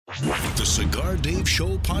The Cigar Dave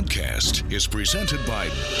Show podcast is presented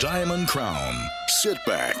by Diamond Crown. Sit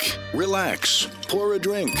back, relax, pour a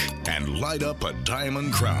drink, and light up a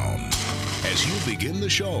Diamond Crown as you begin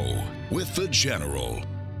the show with the General,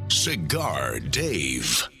 Cigar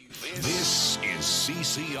Dave. This is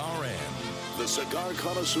CCRN, the Cigar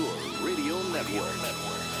Connoisseur Radio Network.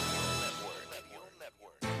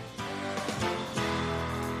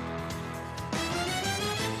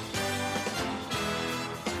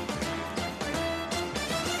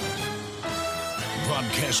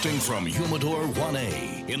 Broadcasting from Humidor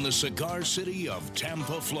 1A in the cigar city of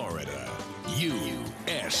Tampa, Florida,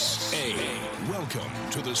 USA. Welcome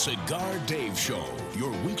to the Cigar Dave Show,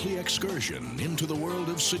 your weekly excursion into the world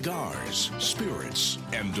of cigars, spirits,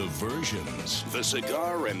 and diversions. The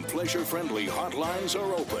cigar and pleasure-friendly hotlines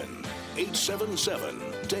are open.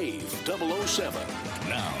 877-DAVE-007.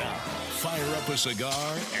 Now, fire up a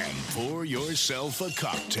cigar and pour yourself a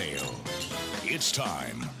cocktail. It's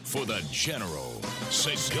time for the General,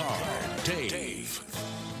 Cigar Dave.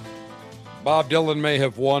 Bob Dylan may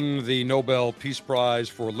have won the Nobel Peace Prize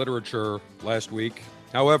for Literature last week.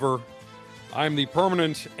 However, I'm the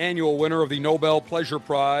permanent annual winner of the Nobel Pleasure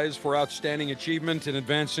Prize for outstanding achievement in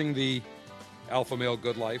advancing the alpha male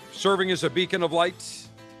good life, serving as a beacon of light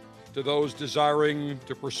to those desiring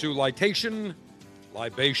to pursue litation,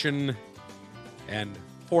 libation, and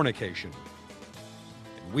fornication.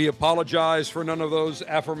 We apologize for none of those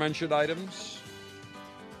aforementioned items.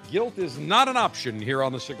 Guilt is not an option here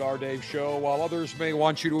on the Cigar Dave Show. While others may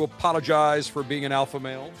want you to apologize for being an alpha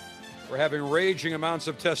male, for having raging amounts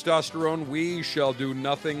of testosterone, we shall do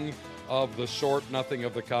nothing of the sort, nothing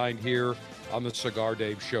of the kind here on the Cigar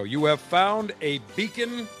Dave Show. You have found a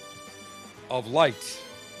beacon of light,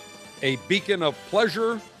 a beacon of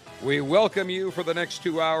pleasure. We welcome you for the next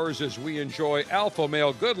 2 hours as we enjoy alpha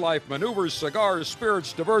male good life maneuvers, cigars,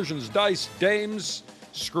 spirits, diversions, dice, dames.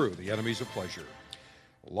 Screw the enemies of pleasure.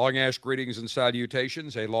 Long Ash greetings and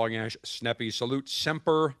salutations. A Long Ash snappy salute.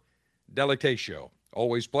 Semper delectatio.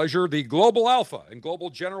 Always pleasure. The Global Alpha and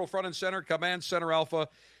Global General Front and Center, Command Center Alpha,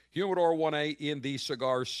 Humidor 1A in the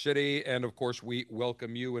Cigar City. And, of course, we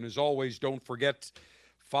welcome you. And, as always, don't forget,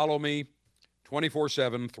 follow me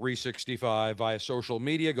 24/7, 365 via social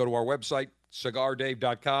media. Go to our website,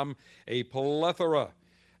 cigardave.com. A plethora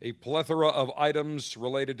of items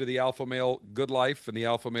related to the alpha male good life and the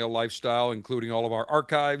alpha male lifestyle, including all of our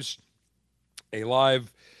archives, a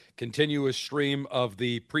live continuous stream of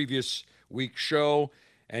the previous week's show,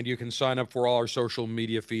 and you can sign up for all our social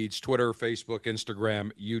media feeds, Twitter, Facebook,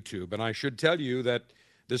 Instagram, YouTube. And I should tell you that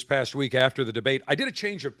this past week after the debate, I did a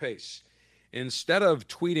change of pace. Instead of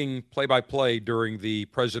tweeting play-by-play during the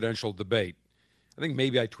presidential debate, I think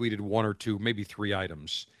maybe I tweeted one or two, maybe three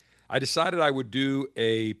items. I decided I would do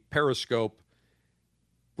a Periscope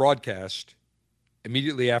broadcast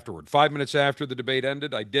immediately afterward. 5 minutes after the debate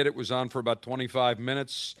ended, I did. It was on for about 25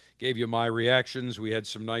 minutes, gave you my reactions. We had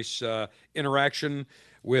some nice interaction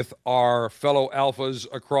with our fellow alphas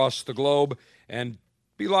across the globe, and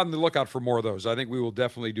be on the lookout for more of those. I think we will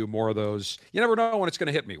definitely do more of those. You never know when it's going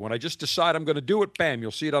to hit me. When I just decide I'm going to do it, bam,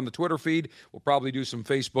 you'll see it on the Twitter feed. We'll probably do some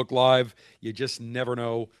Facebook Live. You just never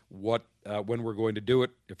know when we're going to do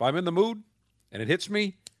it. If I'm in the mood and it hits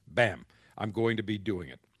me, bam, I'm going to be doing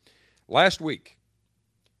it. Last week,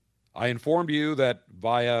 I informed you that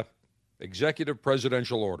via executive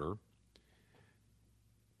presidential order,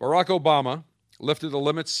 Barack Obama lifted the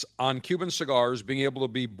limits on Cuban cigars being able to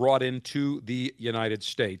be brought into the United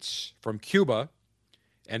States from Cuba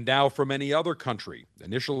and now from any other country.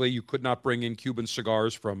 Initially, you could not bring in Cuban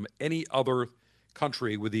cigars from any other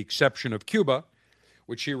country with the exception of Cuba,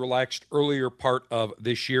 which he relaxed earlier part of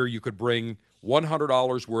this year. You could bring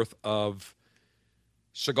 $100 worth of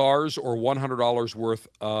cigars or $100 worth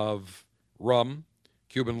of rum,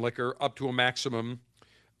 Cuban liquor, up to a maximum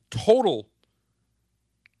total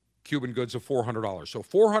Cuban goods of $400. So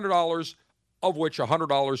 $400, of which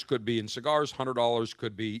 $100 could be in cigars, $100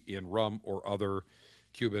 could be in rum or other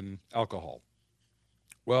Cuban alcohol.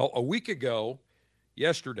 Well, a week ago,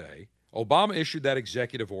 yesterday, Obama issued that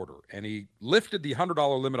executive order, and he lifted the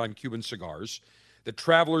 $100 limit on Cuban cigars that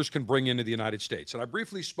travelers can bring into the United States. And I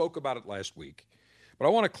briefly spoke about it last week, but I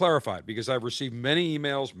want to clarify it because I've received many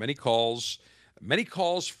emails, many calls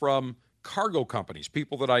from cargo companies,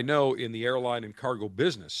 people that I know in the airline and cargo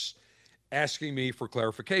business, asking me for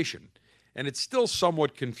clarification. And it's still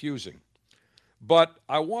somewhat confusing. But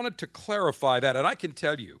I wanted to clarify that, and I can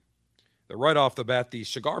tell you that right off the bat, the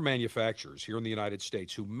cigar manufacturers here in the United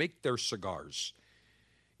States who make their cigars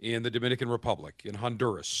in the Dominican Republic, in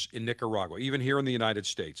Honduras, in Nicaragua, even here in the United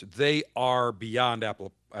States, they are beyond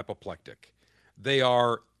apoplectic. They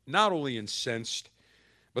are not only incensed,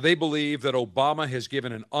 but they believe that Obama has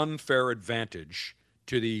given an unfair advantage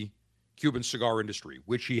to the Cuban cigar industry,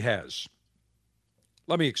 which he has.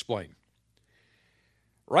 Let me explain.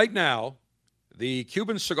 Right now, the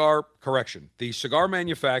cigar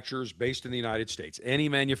manufacturers based in the United States, any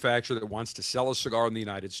manufacturer that wants to sell a cigar in the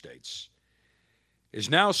United States, is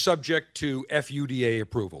now subject to FUDA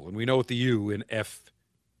approval. And we know what the U in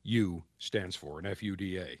FU stands for, in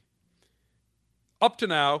FUDA. Up to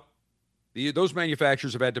now, those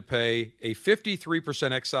manufacturers have had to pay a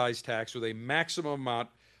 53% excise tax with a maximum amount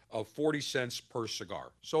of 40 cents per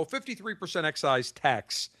cigar. So a 53% excise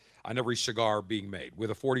tax on every cigar being made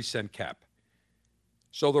with a 40-cent cap.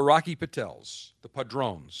 So the Rocky Patels, the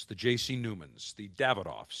Padrones, the J.C. Newmans, the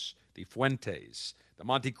Davidoffs, the Fuentes, the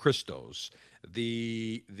Monte Cristos,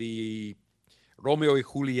 the Romeo y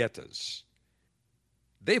Julietas,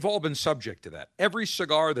 they've all been subject to that. Every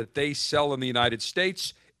cigar that they sell in the United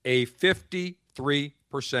States, a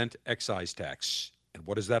 53% excise tax. And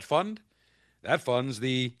what does that fund? That funds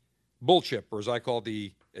the bull chip, or as I call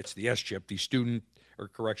it's the S-chip, the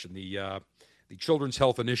Children's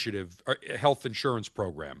Health Initiative, Health Insurance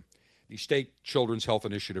Program, the State Children's Health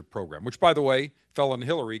Initiative Program, which, by the way, Felon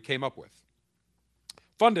Hillary came up with.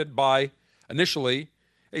 Funded by, initially,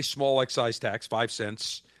 a small excise tax, 5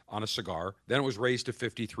 cents on a cigar. Then it was raised to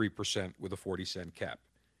 53% with a 40-cent cap.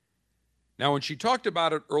 Now, when she talked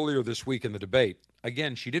about it earlier this week in the debate,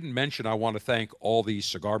 again, she didn't mention, I want to thank all the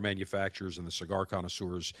cigar manufacturers and the cigar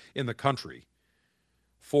connoisseurs in the country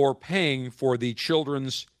for paying for the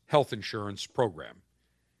Children's Health Insurance Program.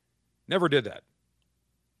 Never did that.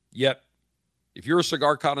 Yet, if you're a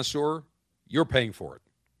cigar connoisseur, you're paying for it.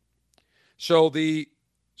 So the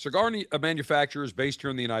cigar manufacturers based here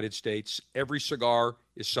in the United States, every cigar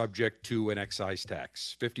is subject to an excise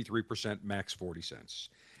tax, 53%, max 40 cents.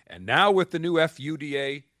 And now with the new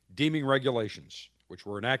FUDA deeming regulations, which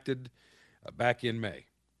were enacted back in May,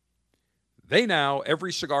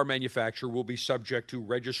 every cigar manufacturer will be subject to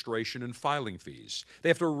registration and filing fees. They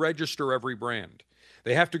have to register every brand.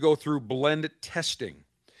 They have to go through blend testing.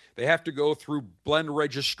 They have to go through blend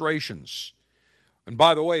registrations. And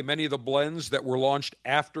by the way, many of the blends that were launched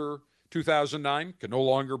after 2009 can no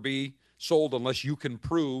longer be sold unless you can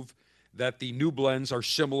prove that the new blends are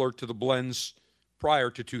similar to the blends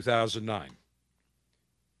prior to 2009.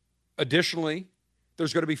 Additionally,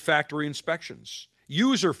 there's going to be factory inspections.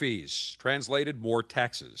 User fees, translated, more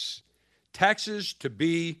taxes. Taxes to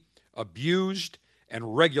be abused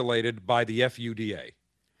and regulated by the FUDA.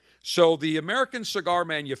 So the American cigar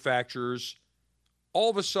manufacturers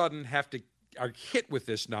all of a sudden are hit with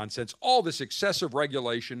this nonsense, all this excessive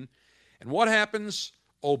regulation. And what happens?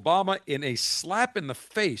 Obama, in a slap in the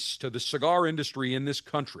face to the cigar industry in this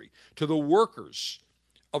country, to the workers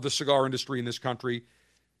of the cigar industry in this country,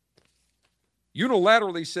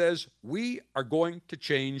 unilaterally says, we are going to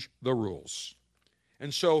change the rules.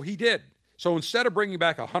 And so he did. So instead of bringing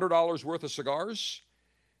back $100 worth of cigars,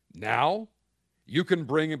 now you can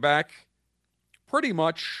bring back pretty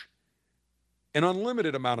much an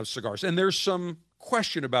unlimited amount of cigars. And there's some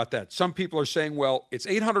question about that. Some people are saying, well, it's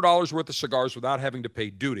 $800 worth of cigars without having to pay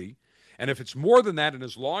duty. And if it's more than that, and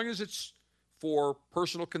as long as it's for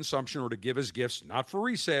personal consumption or to give as gifts, not for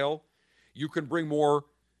resale, you can bring more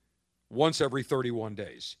once every 31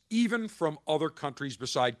 days, even from other countries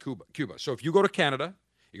beside Cuba. So if you go to Canada,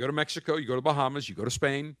 you go to Mexico, you go to Bahamas, you go to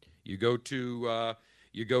Spain, you go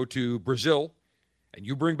to Brazil, and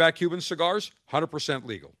you bring back Cuban cigars, 100%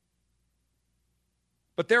 legal.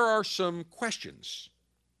 But there are some questions,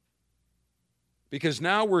 because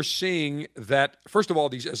now we're seeing that, first of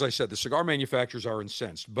all, as I said, the cigar manufacturers are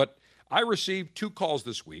incensed. But I received 2 calls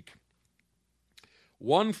this week,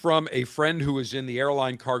 one from a friend who is in the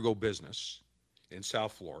airline cargo business in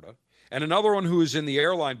South Florida, and another one who is in the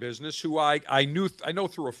airline business who I know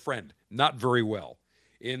through a friend, not very well,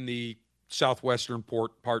 in the southwestern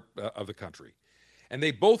part of the country. And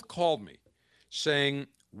they both called me saying,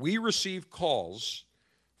 we receive calls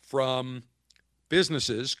from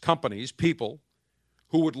businesses, companies, people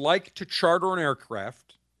who would like to charter an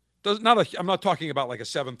aircraft. I'm not talking about like a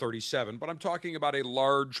 737, but I'm talking about a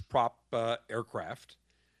large prop aircraft.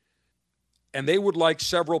 And they would like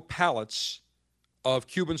several pallets of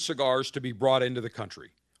Cuban cigars to be brought into the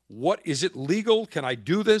country. What is it legal? Can I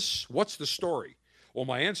do this? What's the story? Well,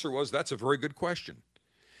 my answer was, that's a very good question.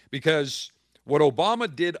 Because what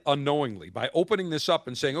Obama did unknowingly by opening this up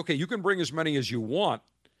and saying, okay, you can bring as many as you want,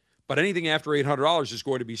 but anything after $800 is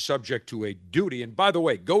going to be subject to a duty. And by the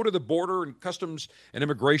way, go to the Border and Customs and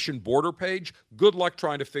Immigration border page. Good luck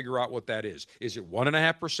trying to figure out what that is. Is it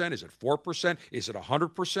 1.5%? Is it 4%? Is it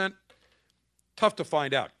 100%? Tough to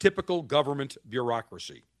find out. Typical government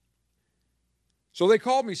bureaucracy. So they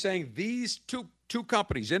called me saying these two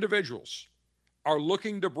companies, individuals, are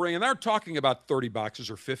looking to bring, and they're talking about 30 boxes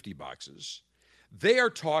or 50 boxes. They are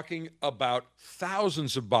talking about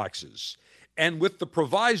thousands of boxes, and with the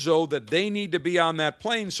proviso that they need to be on that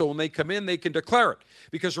plane so when they come in, they can declare it.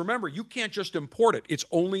 Because remember, you can't just import it. It's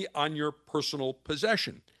only on your personal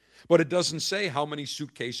possession. But it doesn't say how many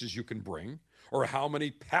suitcases you can bring or how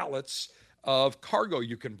many pallets of cargo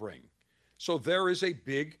you can bring. So there is a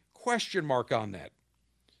big question mark on that.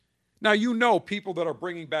 Now, you know, people that are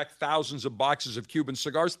bringing back thousands of boxes of Cuban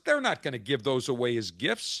cigars, they're not going to give those away as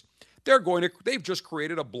gifts. They've just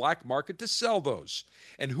created a black market to sell those.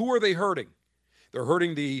 And who are they hurting? They're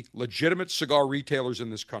hurting the legitimate cigar retailers in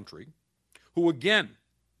this country, who again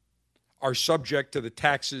are subject to the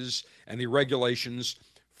taxes and the regulations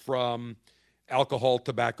from alcohol,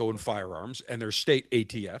 tobacco, and firearms and their state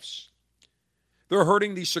ATFs. They're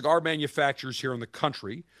hurting the cigar manufacturers here in the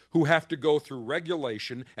country who have to go through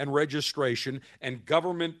regulation and registration and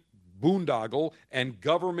government boondoggle and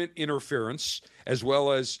government interference, as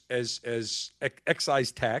well as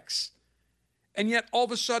excise tax. And yet, all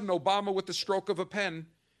of a sudden, Obama, with the stroke of a pen,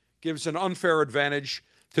 gives an unfair advantage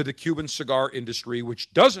to the Cuban cigar industry,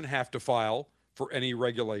 which doesn't have to file for any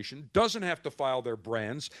regulation, doesn't have to file their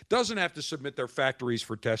brands, doesn't have to submit their factories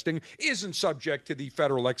for testing, isn't subject to the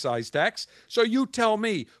federal excise tax. So you tell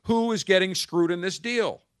me, who is getting screwed in this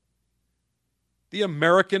deal? The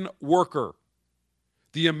American worker,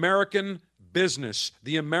 the American business,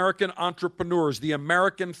 the American entrepreneurs, the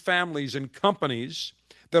American families and companies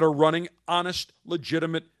that are running honest,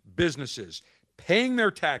 legitimate businesses, paying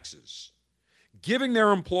their taxes, giving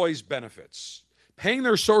their employees benefits, paying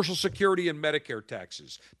their Social Security and Medicare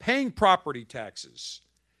taxes, paying property taxes,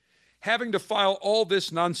 having to file all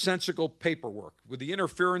this nonsensical paperwork with the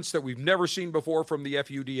interference that we've never seen before from the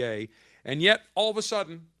FUDA, and yet all of a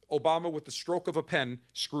sudden, Obama, with the stroke of a pen,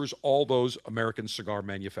 screws all those American cigar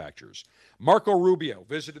manufacturers. Marco Rubio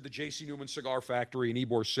visited the J.C. Newman Cigar Factory in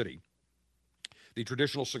Ybor City, the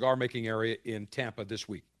traditional cigar-making area in Tampa this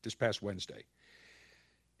past Wednesday.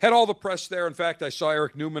 Had all the press there. In fact, I saw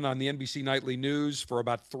Eric Newman on the NBC Nightly News for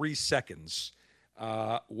about 3 seconds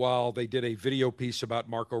while they did a video piece about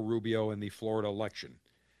Marco Rubio and the Florida election.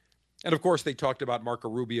 And, of course, they talked about Marco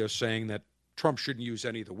Rubio saying that Trump shouldn't use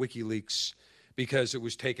any of the WikiLeaks because it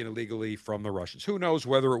was taken illegally from the Russians. Who knows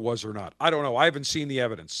whether it was or not? I don't know. I haven't seen the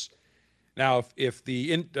evidence. Now, if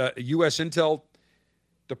the U.S. intel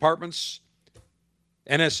departments,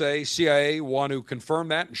 NSA, CIA want to confirm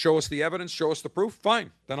that and show us the evidence, show us the proof,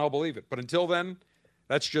 fine, then I'll believe it. But until then,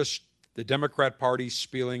 that's just the Democrat Party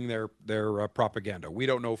spieling their propaganda. We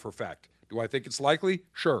don't know for fact. Do I think it's likely?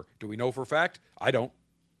 Sure. Do we know for fact? I don't.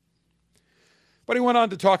 But he went on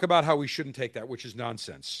to talk about how we shouldn't take that, which is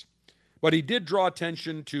nonsense. But he did draw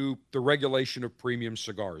attention to the regulation of premium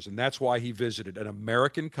cigars, and that's why he visited an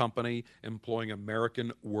American company employing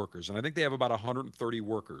American workers. And I think they have about 130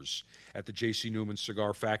 workers at the J.C. Newman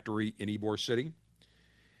Cigar Factory in Ybor City.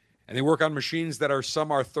 And they work on machines that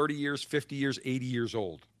some are 30 years, 50 years, 80 years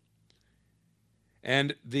old.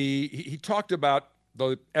 And he talked about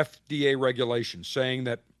the FDA regulations, saying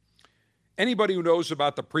that anybody who knows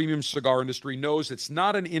about the premium cigar industry knows it's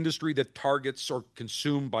not an industry that targets or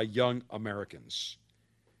consumed by young Americans.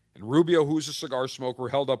 And Rubio, who's a cigar smoker,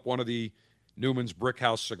 held up one of the Newman's Brick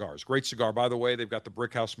House cigars. Great cigar, by the way. They've got the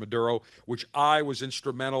Brick House Maduro, which I was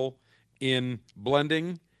instrumental in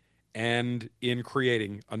blending and in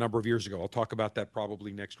creating a number of years ago. I'll talk about that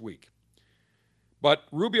probably next week. But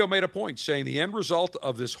Rubio made a point saying the end result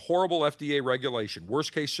of this horrible FDA regulation,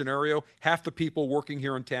 worst case scenario, half the people working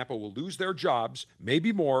here in Tampa will lose their jobs,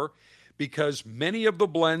 maybe more, because many of the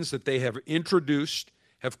blends that they have introduced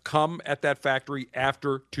have come at that factory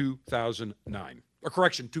after 2009. Or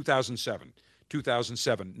correction, 2007.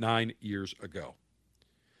 2007, 9 years ago.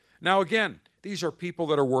 Now again, these are people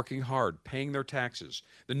that are working hard, paying their taxes.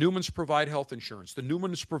 The Newmans provide health insurance. The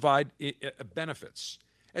Newmans provide benefits,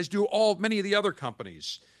 as do many of the other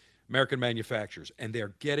companies, American manufacturers, and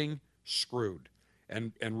they're getting screwed.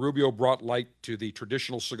 And Rubio brought light to the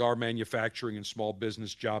Traditional Cigar Manufacturing and Small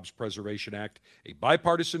Business Jobs Preservation Act, a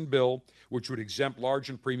bipartisan bill which would exempt large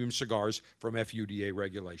and premium cigars from FUDA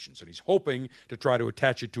regulations. And he's hoping to try to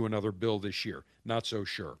attach it to another bill this year. Not so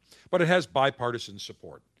sure. But it has bipartisan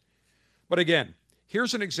support. But again,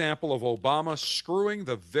 here's an example of Obama screwing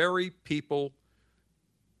the very people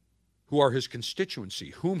who are his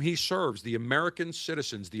constituency, whom he serves, the American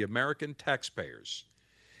citizens, the American taxpayers.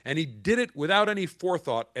 And he did it without any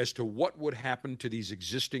forethought as to what would happen to these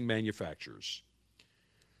existing manufacturers.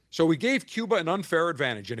 So we gave Cuba an unfair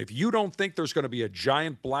advantage. And if you don't think there's going to be a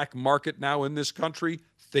giant black market now in this country,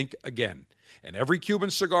 think again. And every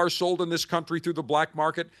Cuban cigar sold in this country through the black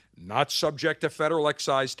market, not subject to federal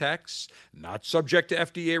excise tax, not subject to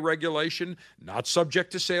FDA regulation, not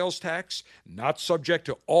subject to sales tax, not subject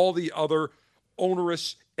to all the other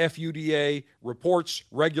onerous FUDA reports,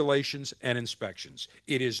 regulations, and inspections.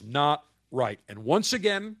 It is not right. And once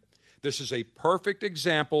again, this is a perfect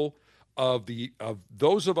example of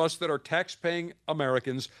those of us that are tax-paying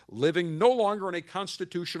Americans living no longer in a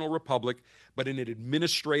constitutional republic, but in an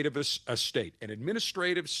administrative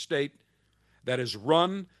state that is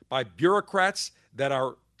run by bureaucrats that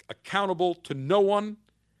are accountable to no one,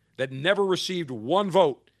 that never received one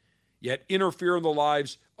vote, yet interfere in the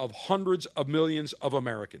lives of hundreds of millions of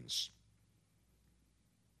Americans.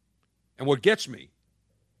 And what gets me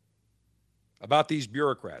about these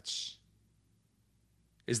bureaucrats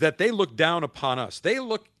is that they look down upon us. They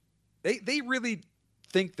really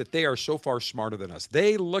think that they are so far smarter than us.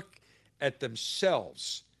 They look at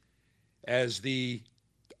themselves as the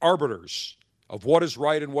arbiters of what is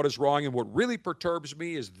right and what is wrong. And what really perturbs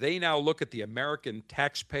me is they now look at the American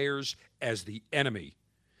taxpayers as the enemy,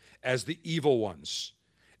 as the evil ones,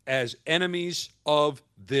 as enemies of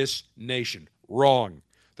this nation. Wrong.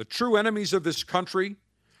 The true enemies of this country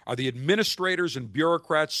are the administrators and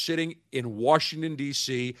bureaucrats sitting in Washington,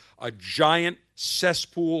 D.C., a giant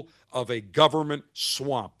cesspool of a government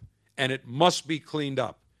swamp, and it must be cleaned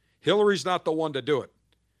up. Hillary's not the one to do it.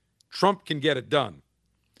 Trump can get it done,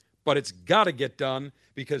 but it's got to get done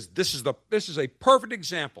because this is a perfect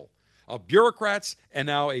example of bureaucrats and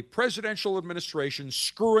now a presidential administration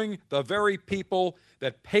screwing the very people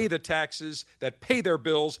that pay the taxes, that pay their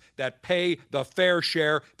bills, that pay the fair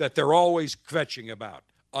share that they're always kvetching about.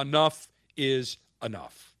 Enough is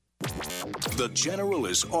enough. The General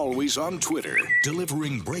is always on Twitter,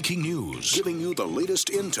 delivering breaking news, giving you the latest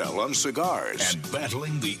intel on cigars, and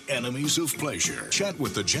battling the enemies of pleasure. Chat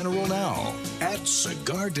with the General now at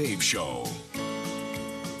Cigar Dave Show.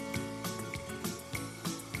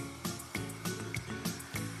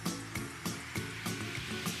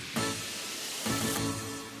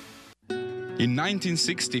 In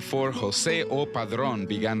 1964, Jose O. Padron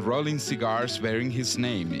began rolling cigars bearing his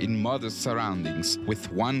name in modest surroundings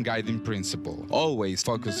with one guiding principle: always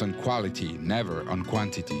focus on quality, never on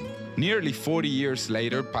quantity. Nearly 40 years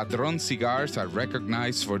later, Padron cigars are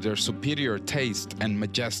recognized for their superior taste and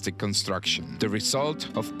majestic construction, the result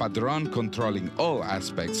of Padron controlling all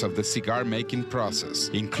aspects of the cigar-making process,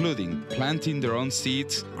 including planting their own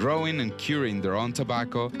seeds, growing and curing their own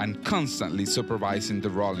tobacco, and constantly supervising the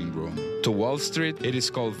rolling room. To Wall Street, it is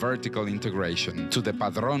called vertical integration. To the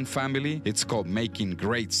Padron family, it's called making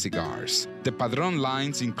great cigars. The Padron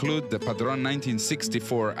lines include the Padron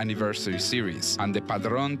 1964 Anniversary Series and the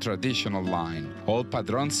Padron Traditional line. All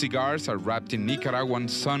Padron cigars are wrapped in Nicaraguan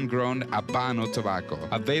sun-grown Habano tobacco,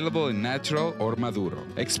 available in natural or Maduro.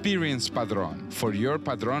 Experience Padron. For your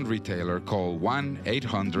Padron retailer, call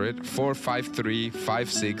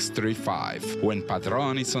 1-800-453-5635. When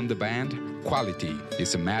Padron is on the band, quality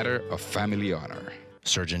is a matter of family honor.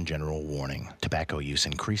 Surgeon General warning: tobacco use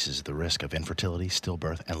increases the risk of infertility,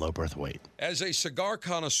 stillbirth, and low birth weight. As a cigar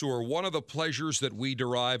connoisseur, one of the pleasures that we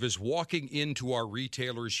derive is walking into our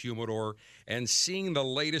retailer's humidor and seeing the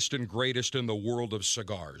latest and greatest in the world of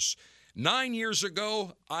cigars. 9 years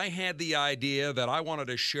ago, I had the idea that I wanted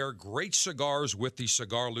to share great cigars with the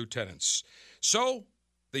cigar lieutenants. So,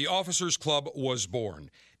 the Officers Club was born.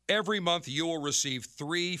 Every month, you will receive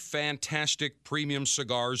 3 fantastic premium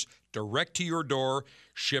cigars direct to your door,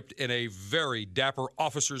 shipped in a very dapper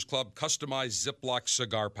Officers Club customized Ziploc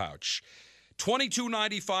cigar pouch.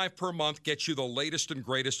 $22.95 per month gets you the latest and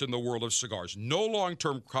greatest in the world of cigars. No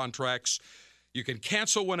long-term contracts. You can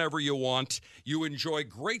cancel whenever you want. You enjoy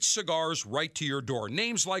great cigars right to your door.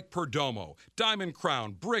 Names like Perdomo, Diamond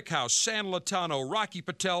Crown, Brickhouse, San Latano, Rocky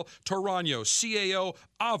Patel, Torano, CAO,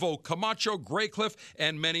 Avo, Camacho, Graycliff,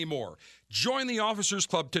 and many more. Join the Officers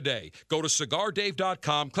Club today. Go to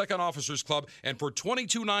CigarDave.com, click on Officers Club, and for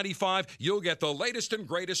 $22.95, you'll get the latest and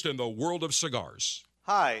greatest in the world of cigars.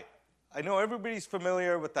 Hi, I know everybody's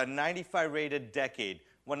familiar with the 95 rated Decade,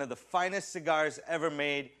 one of the finest cigars ever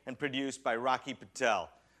made and produced by Rocky Patel.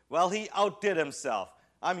 Well, he outdid himself.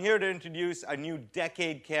 I'm here to introduce a new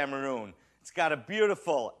Decade Cameroon. It's got a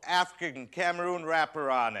beautiful African Cameroon wrapper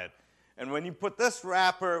on it. And when you put this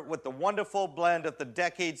wrapper with the wonderful blend of the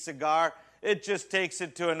Decade cigar, it just takes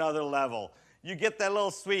it to another level. You get that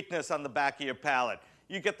little sweetness on the back of your palate.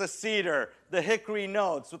 You get the cedar, the hickory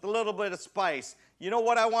notes with a little bit of spice. You know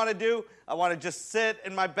what I want to do? I want to just sit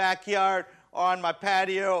in my backyard or on my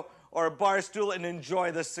patio or a bar stool and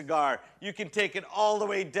enjoy the cigar. You can take it all the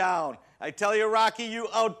way down. I tell you, Rocky, you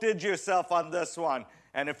outdid yourself on this one.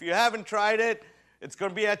 And if you haven't tried it, it's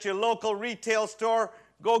going to be at your local retail store.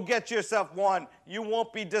 Go get yourself one. You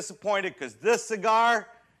won't be disappointed because this cigar,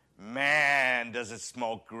 man, does it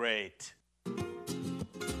smoke great.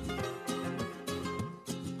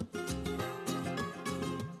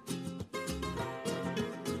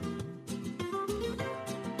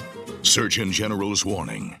 Surgeon General's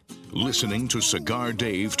warning. Listening to Cigar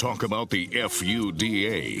Dave talk about the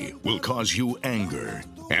FUDA will cause you anger,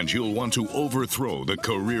 and you'll want to overthrow the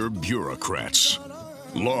career bureaucrats.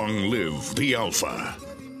 Long live the Alpha.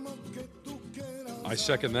 I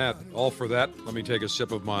second that. All for that. Let me take a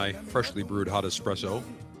sip of my freshly brewed hot espresso.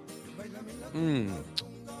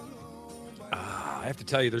 I have to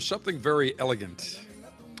tell you, there's something very elegant,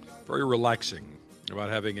 very relaxing about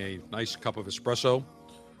having a nice cup of espresso.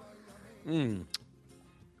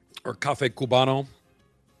 Or Cafe Cubano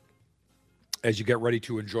as you get ready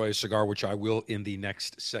to enjoy a cigar, which I will in the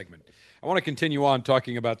next segment. I want to continue on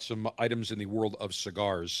talking about some items in the world of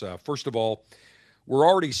cigars. First of all, we're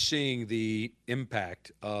already seeing the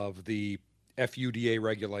impact of the FUDA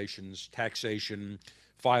regulations, taxation,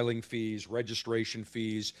 filing fees, registration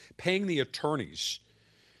fees, paying the attorneys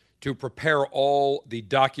to prepare all the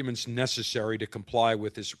documents necessary to comply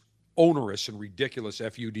with this onerous and ridiculous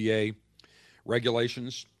FUDA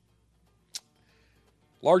regulations.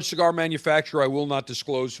 Large cigar manufacturer, I will not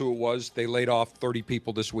disclose who it was. They laid off 30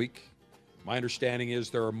 people this week. My understanding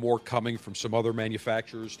is there are more coming from some other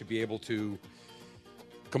manufacturers to be able to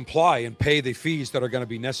comply and pay the fees that are going to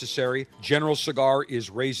be necessary. General Cigar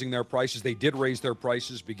is raising their prices. They did raise their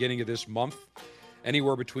prices beginning of this month,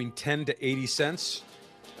 anywhere between 10 to 80 cents.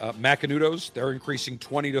 Macanudos, they're increasing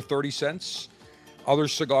 20 to 30 cents. Other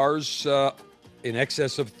cigars in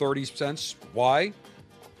excess of 30 cents. Why?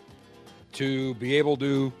 To be able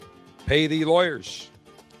to pay the lawyers.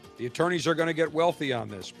 The attorneys are going to get wealthy on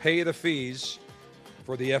this. Pay the fees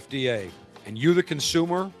for the FDA. And you, the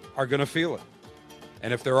consumer, are going to feel it.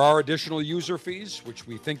 And if there are additional user fees, which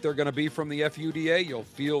we think they're going to be from the FUDA, you'll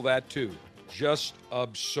feel that too. Just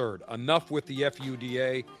absurd. Enough with the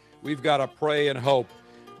FUDA. We've got to pray and hope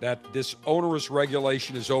that this onerous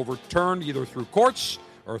regulation is overturned either through courts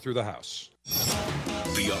or through the House.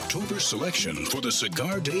 The October selection for the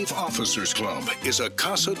Cigar Dave Officers Club is a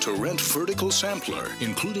Casa Torrent vertical sampler,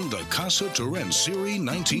 including the Casa Torrent Series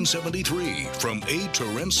 1973 from A.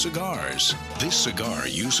 Torrent Cigars. This cigar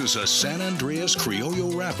uses a San Andreas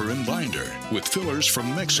Criollo wrapper and binder with fillers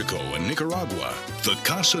from Mexico and Nicaragua. The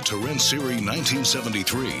Casa Torrent Series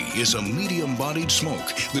 1973 is a medium-bodied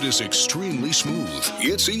smoke that is extremely smooth.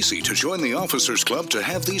 It's easy to join the Officers Club to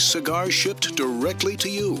have these cigars shipped directly to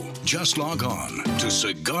you. Just log on to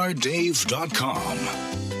CigarDave.com.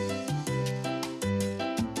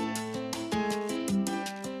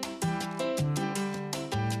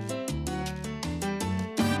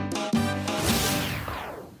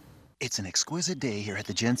 It's an exquisite day here at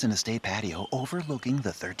the Jensen Estate patio overlooking the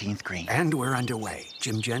 13th green. And we're underway.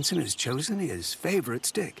 Jim Jensen has chosen his favorite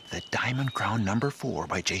stick. The Diamond Crown No. 4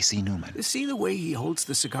 by J.C. Newman. See the way he holds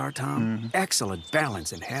the cigar, Tom? Mm-hmm. Excellent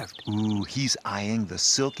balance and heft. Ooh, he's eyeing the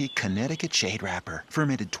silky Connecticut shade wrapper,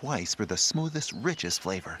 fermented twice for the smoothest, richest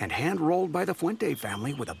flavor. And hand-rolled by the Fuente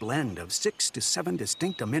family with a blend of 6 to 7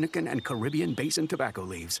 distinct Dominican and Caribbean basin tobacco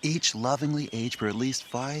leaves. Each lovingly aged for at least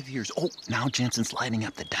 5 years. Oh, now Jensen's lighting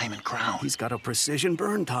up the Diamond Crown. He's got a precision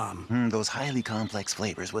burn, Tom. Those highly complex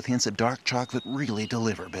flavors with hints of dark chocolate really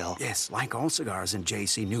deliver, Bill. Yes, like all cigars in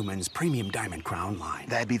J.C. Newman's premium Diamond Crown line.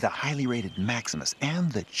 That'd be the highly rated Maximus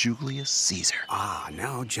and the Julius Caesar. Ah,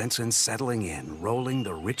 now Jensen's settling in, rolling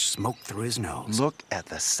the rich smoke through his nose. Look at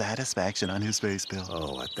the satisfaction on his face, Bill.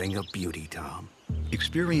 Oh, a thing of beauty, Tom.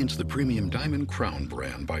 Experience the premium Diamond Crown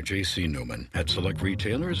brand by J.C. Newman at select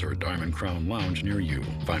retailers or Diamond Crown Lounge near you.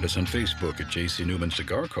 Find us on Facebook at J.C. Newman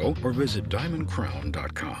Cigar Co. or visit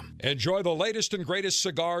diamondcrown.com. Enjoy the latest and greatest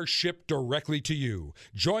cigars shipped directly to you.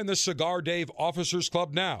 Join the Cigar Dave Officers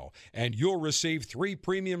Club now, and you'll receive 3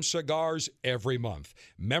 premium cigars every month.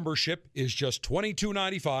 Membership is just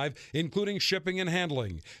 $22.95, including shipping and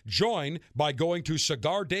handling. Join by going to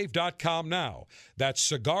CigarDave.com now.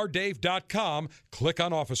 That's CigarDave.com. Click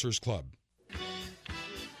on Officers Club.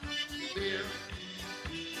 Beer.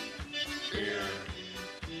 Beer.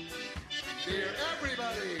 Beer.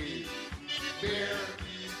 Everybody. Beer.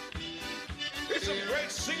 It's some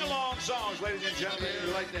great sing-along songs, ladies and gentlemen.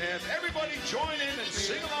 We'd like to have everybody join in and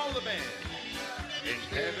sing along with the band. In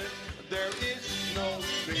heaven, there is no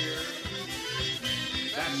fear.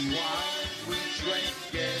 That's why we drink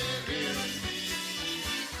it here.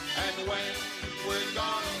 And when we're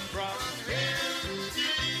gone from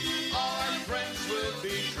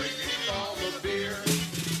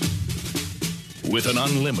With an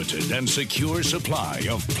unlimited and secure supply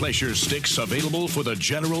of pleasure sticks available for the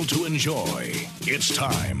general to enjoy, it's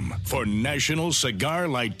time for National Cigar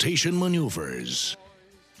Lightation Maneuvers.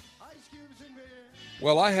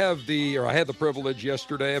 Well, I had the privilege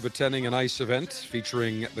yesterday of attending a nice event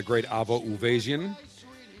featuring the great Avo Uvesian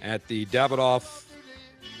at the Davidoff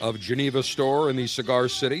of Geneva store in the Cigar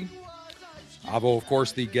City. Avo, of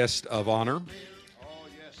course, the guest of honor.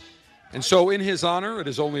 And so in his honor, it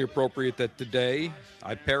is only appropriate that today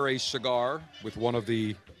I pair a cigar with one of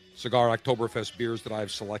the Cigar Oktoberfest beers that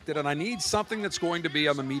I've selected, and I need something that's going to be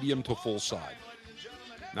on the medium to full side.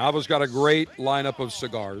 Now, Avo's got a great lineup of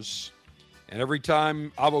cigars, and every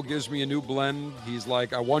time Avo gives me a new blend, he's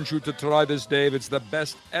like, I want you to try this, Dave. It's the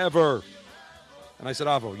best ever. And I said,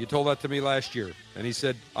 Avo, you told that to me last year. And he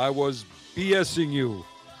said, I was BSing you.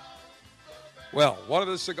 Well, one of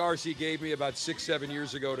the cigars he gave me about 6-7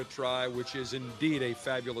 years ago to try, which is indeed a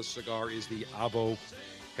fabulous cigar, is the Avo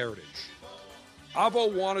Heritage.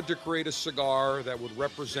 Avo wanted to create a cigar that would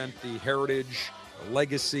represent the heritage, the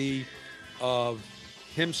legacy of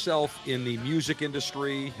himself in the music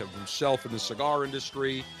industry, of himself in the cigar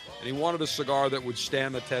industry, and he wanted a cigar that would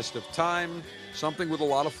stand the test of time, something with a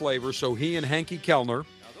lot of flavor. So he and Henke Kellner,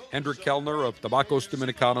 Hendrik Kellner of Tabacos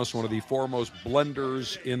Dominicanos, one of the foremost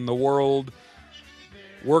blenders in the world,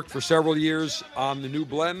 worked for several years on the new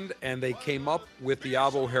blend, and they came up with the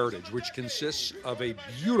Avo Heritage, which consists of a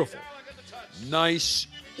beautiful, nice,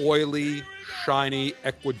 oily, shiny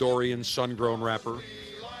Ecuadorian sun-grown wrapper,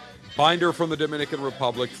 binder from the Dominican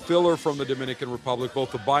Republic, filler from the Dominican Republic,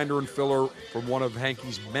 both the binder and filler from one of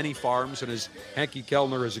Henke's many farms, and as Henke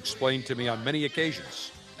Kellner has explained to me on many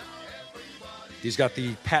occasions, he's got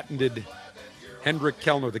the patented Hendrik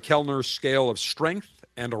Kellner, the Kellner scale of strength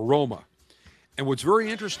and aroma. And what's very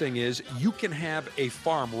interesting is you can have a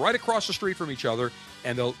farm right across the street from each other,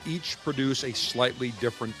 and they'll each produce a slightly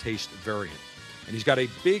different taste variant. And he's got in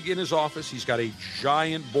his office, he's got a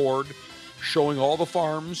giant board showing all the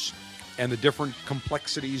farms and the different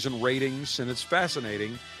complexities and ratings, and it's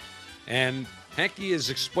fascinating. And Henke has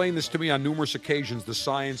explained this to me on numerous occasions, the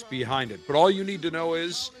science behind it. But all you need to know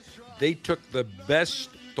is they took the best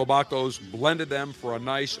tobaccos, blended them for a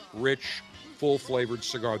nice, rich, full-flavored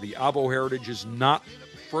cigar. The Avo Heritage is not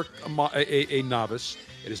for a novice.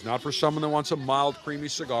 It is not for someone that wants a mild, creamy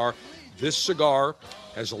cigar. This cigar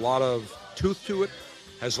has a lot of tooth to it,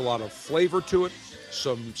 has a lot of flavor to it,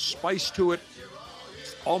 some spice to it,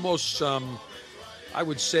 almost some, I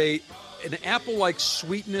would say, an apple-like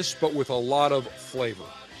sweetness, but with a lot of flavor.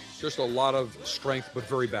 Just a lot of strength, but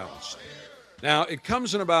very balanced. Now, it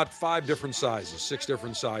comes in about 6 different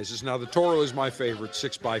sizes. Now, the Toro is my favorite,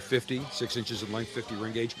 6x50, 6 inches in length, 50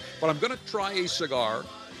 ring gauge. But I'm going to try a cigar,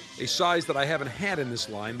 a size that I haven't had in this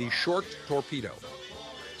line, the Short Torpedo.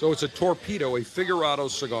 So it's a Torpedo, a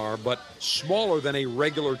Figurado cigar, but smaller than a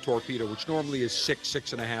regular Torpedo, which normally is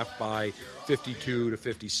 6.5 by 52 to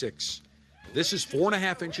 56. This is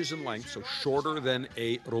 4.5 inches in length, so shorter than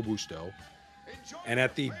a Robusto. And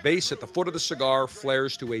at the base, at the foot of the cigar,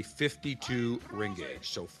 flares to a 52 ring gauge.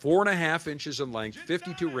 So 4.5 inches in length,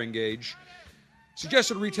 52 ring gauge.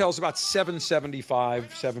 Suggested retail is about $7.75,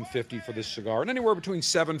 $7.50 for this cigar, and anywhere between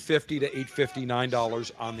 $7.50 to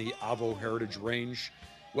 $8.59 on the Avo Heritage range.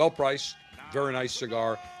 Well priced, very nice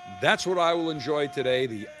cigar. That's what I will enjoy today,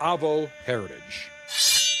 the Avo Heritage.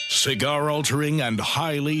 Cigar-altering and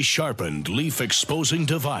highly sharpened leaf-exposing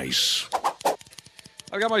device.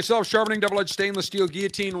 I've got my self-sharpening double-edged stainless steel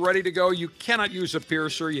guillotine ready to go. You cannot use a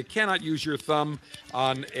piercer. You cannot use your thumb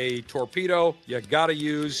on a Torpedo. You got to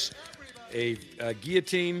use a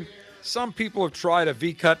guillotine. Some people have tried a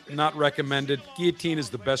V-cut, not recommended. Guillotine is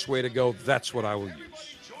the best way to go. That's what I will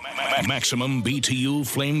use. Maximum BTU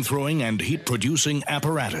flame-throwing and heat-producing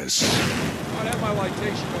apparatus. I have my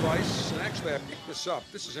lightation device, and actually I picked this up.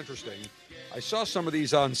 This is interesting. I saw some of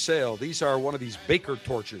these on sale. These are one of these baker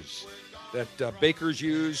torches that bakers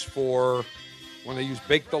use for when they use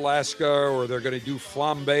baked Alaska or they're going to do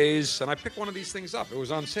flambés. And I picked one of these things up. It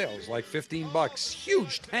was on sale. It was like $15.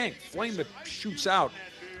 Huge tank, flame that shoots out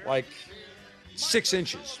like 6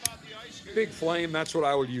 inches. Big flame. That's what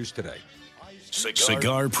I would use today.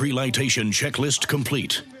 Cigar pre-lightation checklist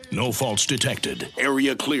complete. No faults detected.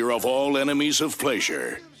 Area clear of all enemies of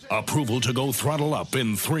pleasure. Approval to go throttle up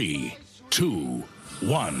in 3, 2,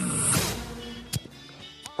 1.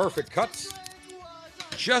 Perfect cuts.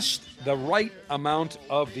 Just the right amount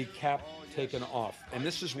of the cap taken off. And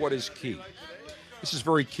this is what is key. This is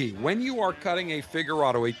very key. When you are cutting a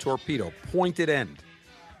Figurado, a Torpedo, pointed end,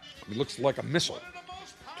 it looks like a missile,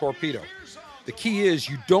 Torpedo. The key is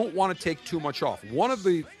you don't want to take too much off. One of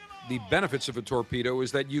the the benefits of a torpedo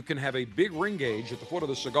is that you can have a big ring gauge at the foot of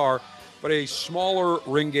the cigar, but a smaller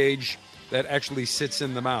ring gauge that actually sits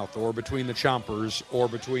in the mouth or between the chompers or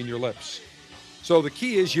between your lips. So the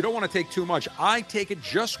key is you don't want to take too much. I take it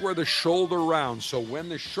just where the shoulder rounds. So when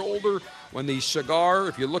the cigar,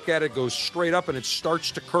 if you look at it, goes straight up and it starts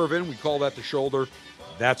to curve in, we call that the shoulder,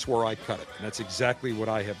 that's where I cut it. And that's exactly what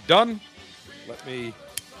I have done. Let me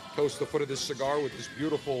toast the foot of this cigar with this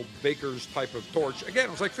beautiful baker's type of torch. Again,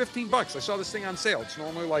 it was like $15. I saw this thing on sale. It's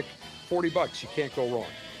normally like $40. You can't go wrong.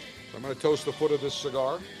 So I'm going to toast the foot of this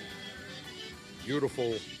cigar.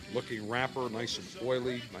 Beautiful looking wrapper, nice and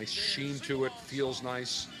oily, nice sheen to it, feels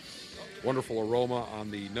nice. Wonderful aroma on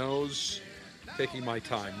the nose. Taking my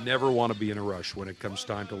time. Never want to be in a rush when it comes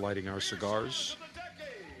time to lighting our cigars.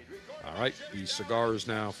 All right, the cigar is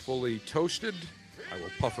now fully toasted. I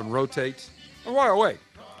will puff and rotate. And while away,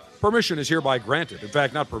 permission is hereby granted. In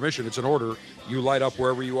fact, not permission, it's an order. You light up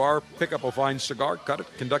wherever you are, pick up a fine cigar, cut it,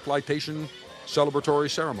 conduct lightation, celebratory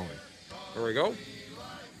ceremony. There we go.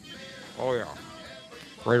 Oh, yeah.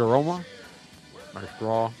 Great aroma. Nice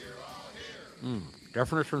draw.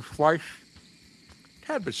 Definition slice.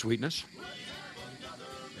 Tad bit sweetness.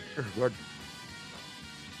 This is good.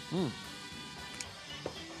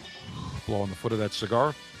 Blow on the foot of that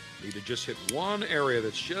cigar. Need to just hit one area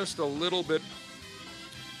that's just a little bit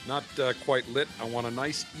not quite lit. I want a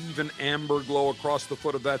nice even amber glow across the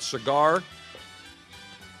foot of that cigar.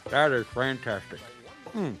 That is fantastic.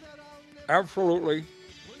 Absolutely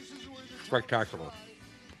spectacular.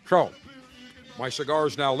 So, my cigar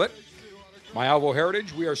is now lit. My Alvo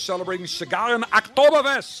Heritage, we are celebrating Cigar and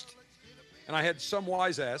Oktoberfest. And I had some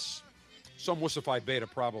wise ass, some wussified beta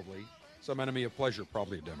probably, some enemy of pleasure,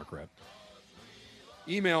 probably a Democrat,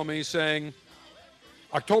 email me saying,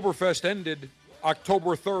 Oktoberfest ended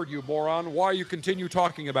October 3rd, you moron. Why you continue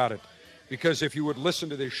talking about it? Because if you would listen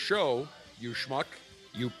to this show, you schmuck,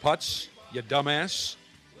 you putz, you dumbass,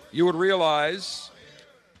 you would realize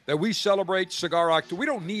that we celebrate Cigar October. We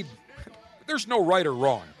don't need, there's no right or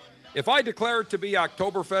wrong. If I declare it to be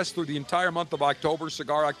Oktoberfest through the entire month of October,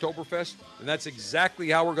 Cigar Oktoberfest, then that's exactly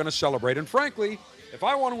how we're going to celebrate. And frankly, if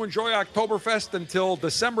I want to enjoy Oktoberfest until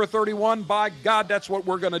December 31, by God, that's what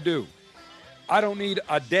we're going to do. I don't need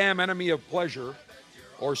a damn enemy of pleasure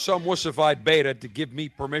or some wussified beta to give me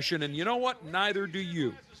permission. And you know what? Neither do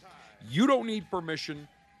you. You don't need permission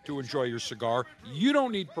to enjoy your cigar. You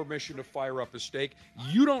don't need permission to fire up a steak.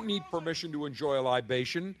 You don't need permission to enjoy a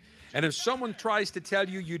libation. And if someone tries to tell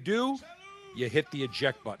you you do, you hit the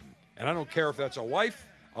eject button. And I don't care if that's a wife,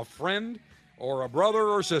 a friend, or a brother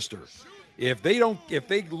or sister. If they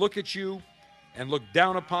look at you and look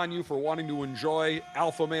down upon you for wanting to enjoy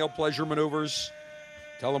alpha male pleasure maneuvers,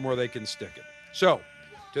 tell them where they can stick it. So,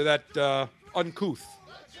 to that uncouth,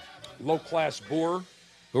 low-class boor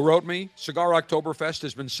who wrote me, Cigar Oktoberfest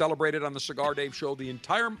has been celebrated on the Cigar Dave Show the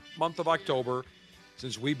entire month of October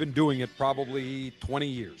since we've been doing it probably 20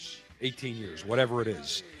 years, 18 years, whatever it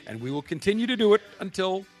is. And we will continue to do it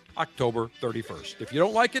until October 31st. If you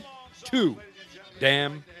don't like it, too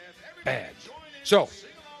damn bad. So,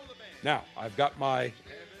 now, I've got my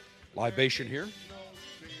libation here.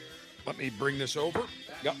 Let me bring this over.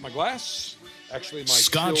 Got my glass. Actually, my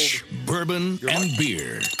Scotch, bourbon, and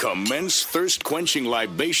beer. Commence thirst-quenching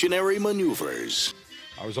libationary maneuvers.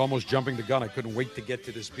 I was almost jumping the gun. I couldn't wait to get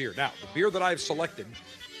to this beer. Now, the beer that I've selected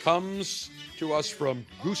comes to us from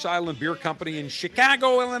Goose Island Beer Company in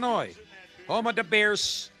Chicago, Illinois, home of the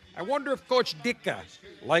Bears. I wonder if Coach Ditka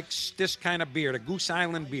likes this kind of beer, the Goose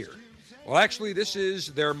Island beer. Well, actually, this is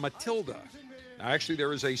their Matilda. Now, actually,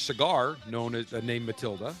 there is a cigar known as named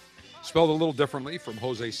Matilda, spelled a little differently from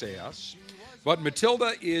Jose Sayas. But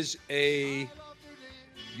Matilda is a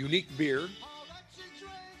unique beer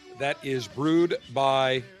that is brewed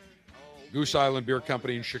by Goose Island Beer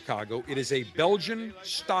Company in Chicago. It is a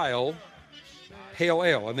Belgian-style pale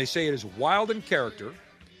ale, and they say it is wild in character,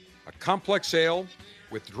 a complex ale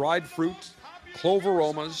with dried fruit, clove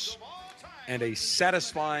aromas, and a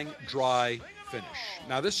satisfying dry finish.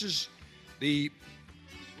 Now, this is the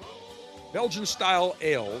Belgian-style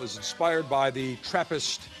ale is inspired by the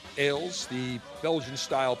Trappist ales, the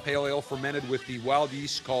Belgian-style pale ale fermented with the wild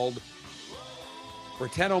yeast called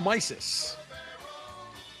Brettanomyces.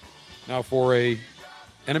 Now, for a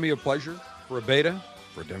enemy of pleasure, for a beta,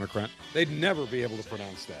 for a Democrat, they'd never be able to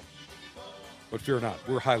pronounce that. But fear not,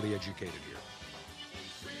 we're highly educated here.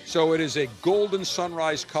 So it is a golden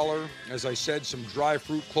sunrise color. As I said, some dry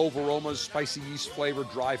fruit, clove aromas, spicy yeast flavor,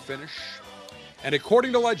 dry finish. And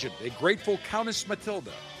according to legend, a grateful Countess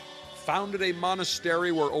Matilda founded a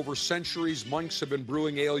monastery where over centuries monks have been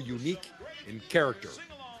brewing ale unique in character.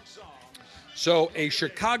 So a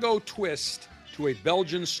Chicago twist to a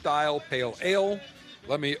Belgian-style pale ale.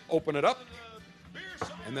 Let me open it up,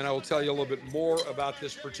 and then I will tell you a little bit more about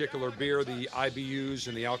this particular beer, the IBUs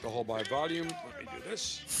and the alcohol by volume. Let me do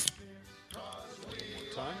this. One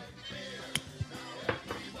more time. There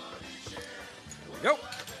we go.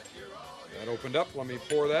 That opened up. Let me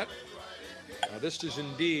pour that. Now, this is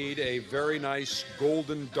indeed a very nice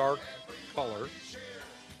golden dark color.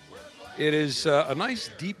 It is a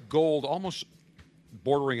nice deep gold, almost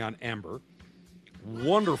bordering on amber.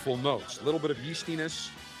 Wonderful notes. A little bit of yeastiness.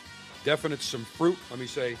 Definite some fruit. Let me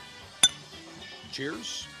say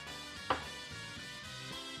cheers.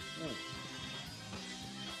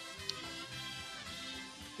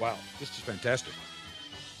 Wow, this is fantastic.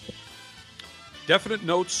 Definite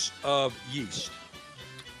notes of yeast.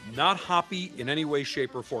 Not hoppy in any way,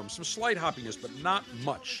 shape, or form. Some slight hoppiness, but not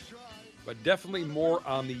much. But definitely more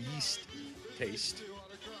on the yeast taste.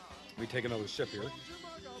 Let me take another sip here.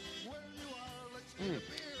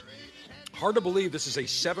 Hard to believe this is a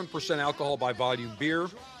 7% alcohol by volume beer.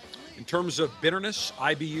 In terms of bitterness,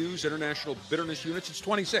 IBUs, International Bitterness Units, it's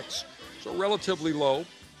 26. So relatively low.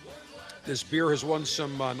 This beer has won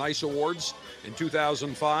some nice awards. In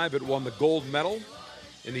 2005, it won the gold medal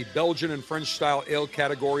in the Belgian and French-style ale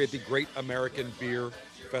category at the Great American Beer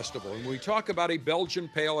Festival. And when we talk about a Belgian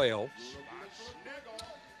pale ale,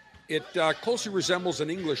 it closely resembles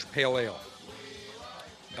an English pale ale.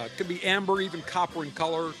 It can be amber, even copper in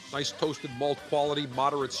color, nice toasted malt quality,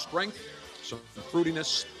 moderate strength, some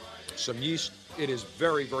fruitiness, some yeast. It is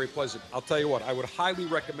very, very pleasant. I'll tell you what, I would highly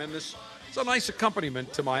recommend this. It's a nice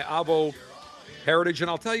accompaniment to my Avo heritage, and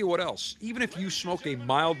I'll tell you what else. Even if you smoke a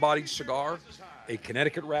mild-bodied cigar, a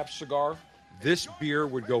Connecticut wrapped cigar, this beer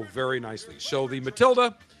would go very nicely. So the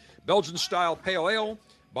Matilda Belgian-style pale ale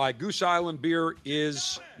by Goose Island Beer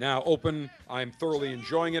is now open. I'm thoroughly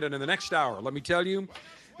enjoying it, and in the next hour, let me tell you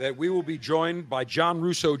that we will be joined by John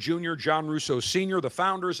Russo Jr., John Russo Sr., the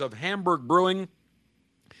founders of Hamburg Brewing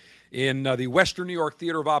in the Western New York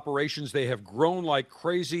Theater of Operations. They have grown like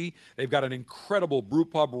crazy. They've got an incredible brew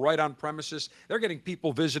pub right on premises. They're getting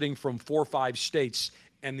people visiting from 4 or 5 states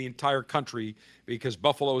and the entire country because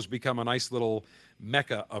Buffalo has become a nice little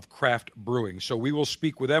mecca of craft brewing. So we will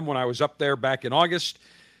speak with them. When I was up there back in August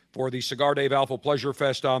for the Cigar Dave Alpha Pleasure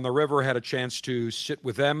Fest on the river, had a chance to sit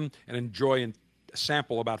with them and enjoy and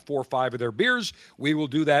sample about 4 or 5 of their beers. We will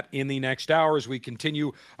do that in the next hour as we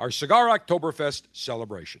continue our Cigar Oktoberfest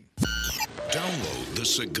celebration. Download the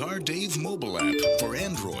Cigar Dave mobile app for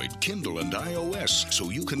Android, Kindle, and iOS so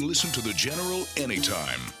you can listen to the General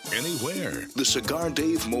anytime, anywhere. The Cigar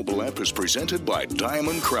Dave mobile app is presented by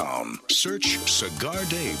Diamond Crown. Search Cigar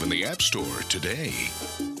Dave in the App Store today.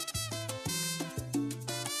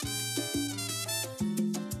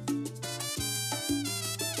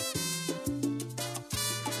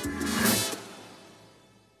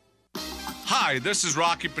 Hi, this is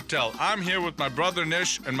Rocky Patel. I'm here with my brother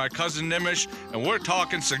Nish and my cousin Nimish, and we're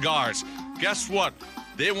talking cigars. Guess what?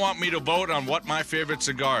 They want me to vote on what my favorite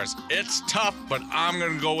cigar is. It's tough, but I'm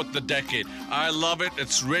going to go with the Decade. I love it.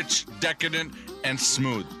 It's rich, decadent, and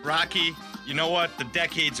smooth. Rocky, you know what? The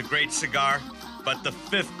Decade's a great cigar, but the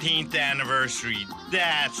 15th anniversary,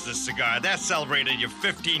 that's the cigar. That celebrated your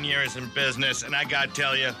 15 years in business, and I got to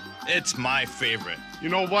tell you, it's my favorite. You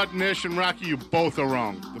know what, Nish and Rocky, you both are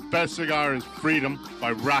wrong. The best cigar is Freedom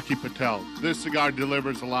by Rocky Patel. This cigar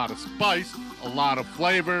delivers a lot of spice, a lot of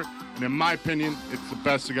flavor, and in my opinion, it's the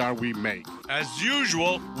best cigar we make. As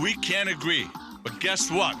usual, we can't agree. But guess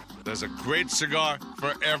what? There's a great cigar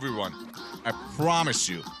for everyone. I promise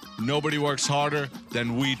you, nobody works harder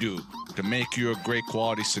than we do to make you a great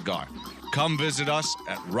quality cigar. Come visit us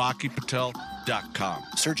at RockyPatel.com.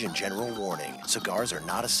 Surgeon General warning, cigars are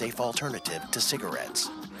not a safe alternative to cigarettes.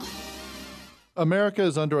 America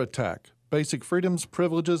is under attack. Basic freedoms,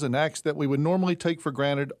 privileges, and acts that we would normally take for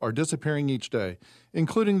granted are disappearing each day,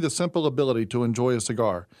 including the simple ability to enjoy a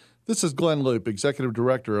cigar. This is Glenn Loop, Executive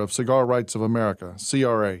Director of Cigar Rights of America,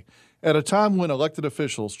 CRA. At a time when elected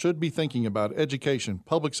officials should be thinking about education,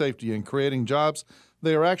 public safety, and creating jobs,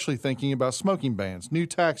 they are actually thinking about smoking bans, new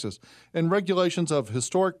taxes, and regulations of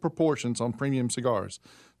historic proportions on premium cigars.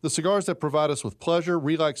 The cigars that provide us with pleasure,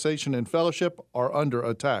 relaxation, and fellowship are under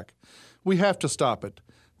attack. We have to stop it.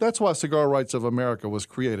 That's why Cigar Rights of America was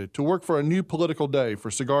created, to work for a new political day for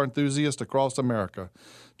cigar enthusiasts across America,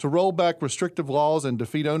 to roll back restrictive laws and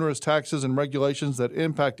defeat onerous taxes and regulations that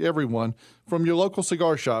impact everyone, from your local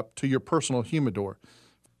cigar shop to your personal humidor.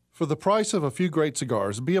 For the price of a few great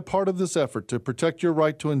cigars, be a part of this effort to protect your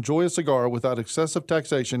right to enjoy a cigar without excessive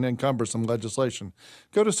taxation and cumbersome legislation.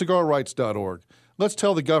 Go to cigarrights.org. Let's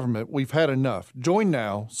tell the government we've had enough. Join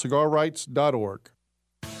now, cigarrights.org.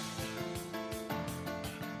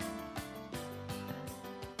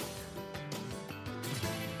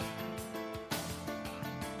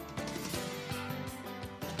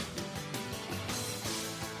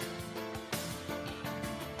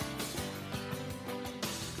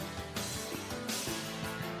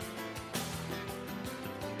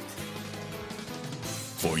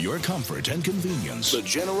 For your comfort and convenience, the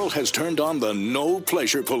General has turned on the No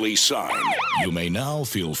Pleasure Police sign. You may now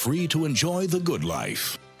feel free to enjoy the good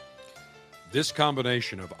life. This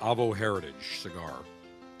combination of Avo Heritage cigar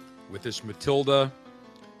with this Matilda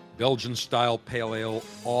Belgian-style pale ale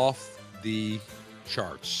off the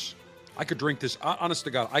charts. I could drink this, honest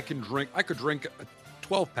to God, I could drink a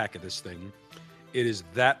 12-pack of this thing. It is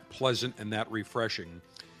that pleasant and that refreshing.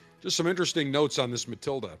 Just some interesting notes on this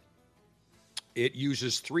Matilda. It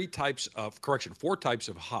uses four types of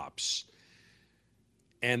hops.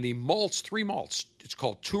 And the malts, 3 malts. It's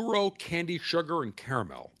called Turo, Candy Sugar, and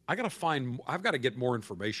Caramel. I've got to get more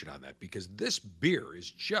information on that because this beer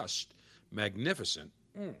is just magnificent.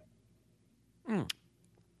 I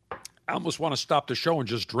almost want to stop the show and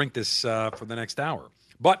just drink this for the next hour.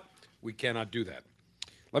 But we cannot do that.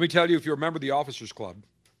 Let me tell you, if you're a member of the Officers Club,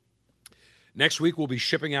 next week we'll be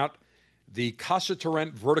shipping out the Casa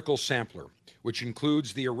Torrent Vertical Sampler, which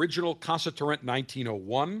includes the original Casa Torrent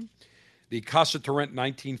 1901, the Casa Torrent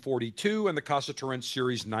 1942, and the Casa Torrent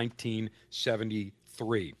Series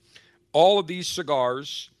 1973. All of these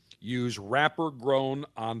cigars use wrapper grown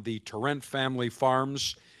on the Torrent family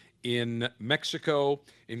farms in Mexico,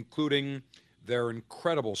 including their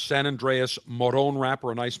incredible San Andreas Moron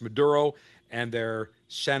wrapper, a nice Maduro, and their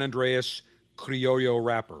San Andreas Criollo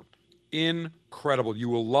wrapper. Incredible. You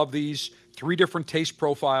will love these. 3 different taste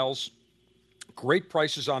profiles. Great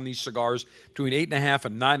prices on these cigars, between $8.50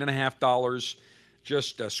 and $9.50.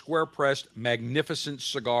 Just square-pressed, magnificent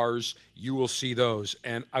cigars. You will see those.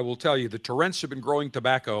 And I will tell you, the Torrents have been growing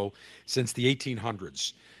tobacco since the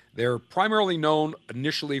 1800s. They're primarily known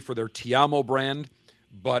initially for their Tiamo brand,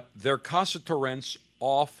 but their Casa Torrents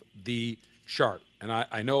off the chart. And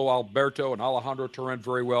I know Alberto and Alejandro Torrent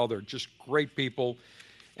very well. They're just great people.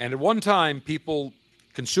 And at one time,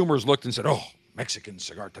 consumers looked and said, oh, Mexican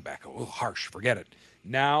cigar tobacco, oh, harsh, forget it.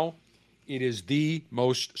 Now, it is the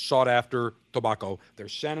most sought-after tobacco.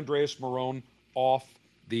 There's San Andreas Moron off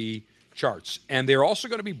the charts. And they're also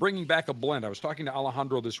going to be bringing back a blend. I was talking to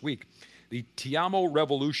Alejandro this week. The Tiamo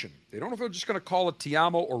Revolution. They don't know if they're just going to call it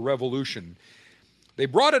Tiamo or Revolution. They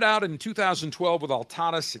brought it out in 2012 with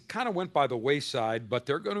Altadas. It kind of went by the wayside, but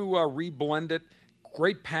they're going to reblend it.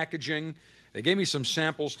 Great packaging. They gave me some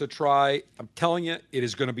samples to try. I'm telling you, it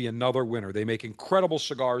is going to be another winner. They make incredible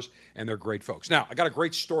cigars, and they're great folks. Now, I got a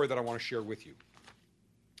great story that I want to share with you.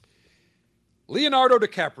 Leonardo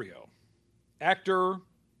DiCaprio, actor,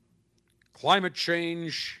 climate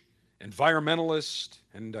change environmentalist,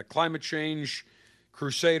 and climate change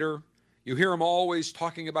crusader. You hear him always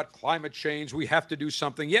talking about climate change. We have to do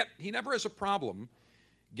something. Yet, he never has a problem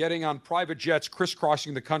getting on private jets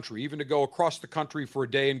crisscrossing the country, even to go across the country for a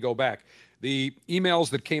day and go back. The emails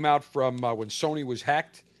that came out from when Sony was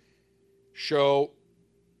hacked show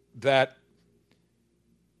that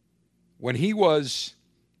when he was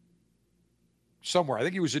somewhere, I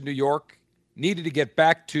think he was in New York, needed to get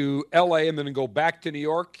back to L.A. and then go back to New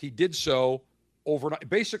York, he did so overnight.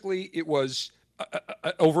 Basically, it was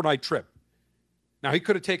an overnight trip. Now, he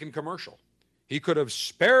could have taken commercial. He could have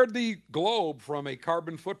spared the globe from a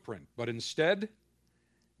carbon footprint, but instead,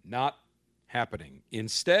 not happening.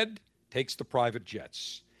 Instead, takes the private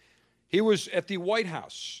jets. He was at the White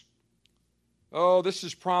House. Oh, this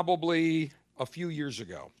is probably a few years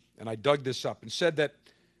ago, and I dug this up and said that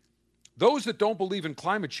those that don't believe in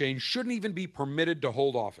climate change shouldn't even be permitted to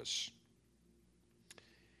hold office.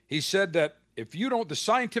 He said that if you don't, the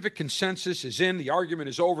scientific consensus is in, the argument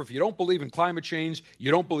is over. If you don't believe in climate change,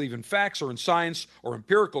 you don't believe in facts or in science or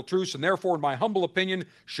empirical truths, and therefore, in my humble opinion,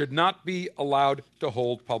 should not be allowed to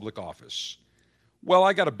hold public office. Well,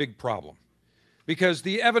 I got a big problem because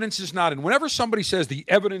the evidence is not in. Whenever somebody says the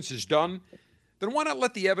evidence is done, then why not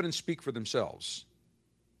let the evidence speak for themselves?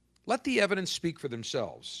 Let the evidence speak for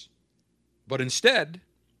themselves. But instead,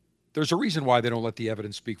 there's a reason why they don't let the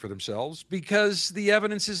evidence speak for themselves, because the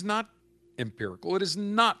evidence is not empirical. It is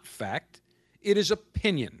not fact. It is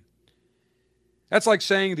opinion. That's like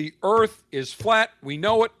saying the earth is flat. We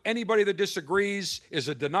know it. Anybody that disagrees is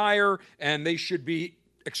a denier, and they should be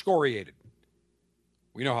excoriated.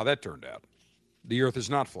 We know how that turned out. The earth is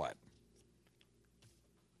not flat.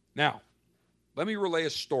 Now, let me relay a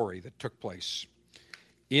story that took place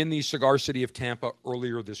in the cigar city of Tampa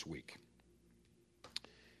earlier this week.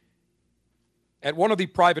 At one of the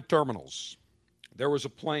private terminals, there was a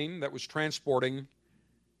plane that was transporting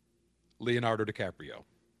Leonardo DiCaprio.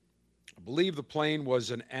 I believe the plane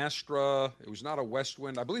was an Astra. It was not a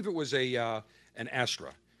Westwind. I believe it was an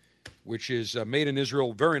Astra, which is made in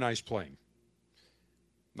Israel. Very nice plane.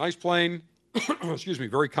 Nice plane. Excuse me.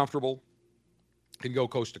 Very comfortable. Can go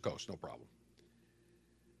coast to coast, no problem.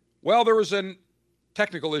 Well, there was a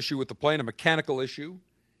technical issue with the plane, a mechanical issue,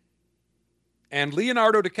 and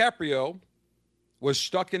Leonardo DiCaprio was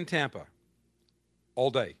stuck in Tampa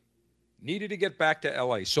all day. Needed to get back to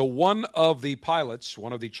L.A. So one of the pilots,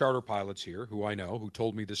 one of the charter pilots here, who I know, who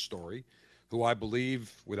told me this story, who I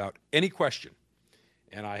believe without any question,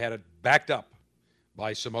 and I had it backed up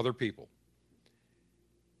by some other people.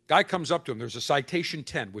 Guy comes up to him. There's a Citation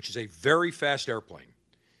 10, which is a very fast airplane.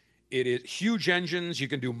 It is huge engines. You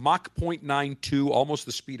can do Mach 0.92, almost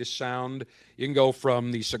the speed of sound. You can go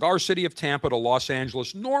from the cigar city of Tampa to Los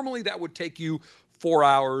Angeles. Normally, that would take you 4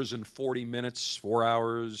 hours and 40 minutes, 4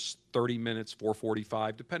 hours, 30 minutes,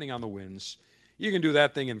 4:45, depending on the winds. You can do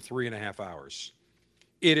that thing in 3.5 hours.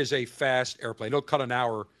 It is a fast airplane. It'll cut an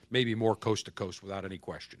hour, maybe more, coast to coast without any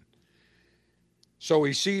question. So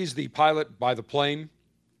he sees the pilot by the plane.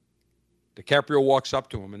 DiCaprio walks up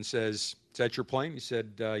to him and says, "Is that your plane?" He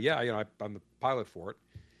said, "Yeah, I'm the pilot for it."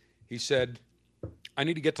 He said, "I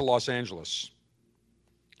need to get to Los Angeles.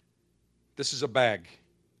 This is a bag.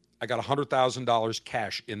 I got $100,000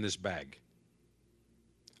 cash in this bag.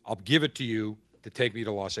 I'll give it to you to take me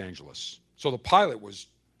to Los Angeles." So the pilot was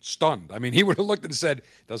stunned. I mean, he would have looked and said,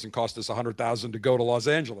 "It doesn't cost us $100,000 to go to Los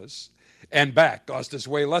Angeles and back. Cost us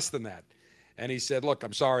way less than that." And he said, "Look,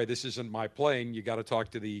 I'm sorry, this isn't my plane. You got to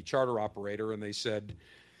talk to the charter operator." And they said,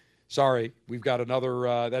 "Sorry, we've got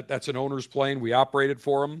another, that's an owner's plane. We operated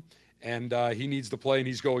for him, and he needs the plane.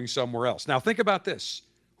 He's going somewhere else." Now, think about this.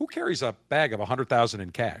 Who carries a bag of $100,000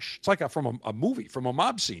 in cash? It's like from a movie, from a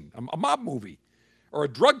mob scene, a mob movie, or a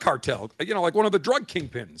drug cartel, like one of the drug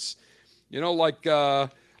kingpins, like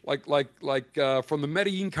from the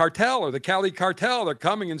Medellin cartel or the Cali cartel. They're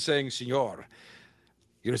coming and saying, "Senor,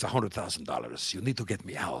 here's $100,000. You need to get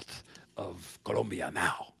me out of Colombia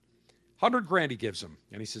now." $100,000 he gives him,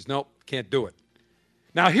 and he says, "Nope, can't do it."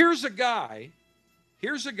 Now, here's a guy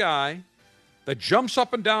that jumps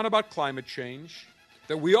up and down about climate change,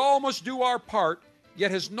 that we all must do our part,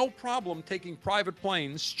 yet has no problem taking private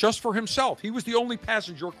planes just for himself. He was the only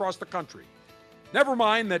passenger across the country. Never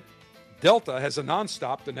mind that Delta has a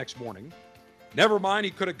nonstop the next morning. Never mind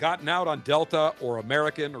he could have gotten out on Delta or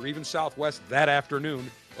American or even Southwest that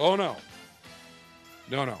afternoon. Oh, no.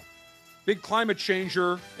 No. Big climate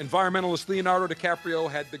changer, environmentalist Leonardo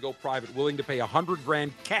DiCaprio had to go private, willing to pay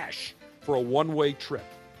 $100,000 cash for a one-way trip.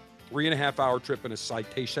 3.5-hour trip in a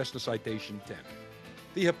Cessna Citation 10.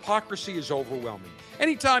 The hypocrisy is overwhelming.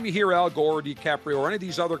 Anytime you hear Al Gore or DiCaprio or any of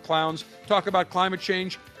these other clowns talk about climate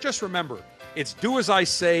change, just remember, it's do as I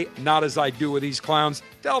say, not as I do with these clowns.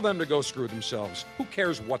 Tell them to go screw themselves. Who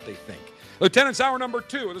cares what they think? Lieutenant's hour number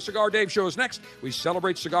 2 of the Cigar Dave Show is next. We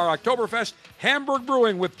celebrate Cigar Oktoberfest. Hamburg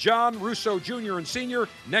Brewing with John Russo Jr. and Sr.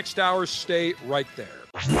 Next hour, stay right there.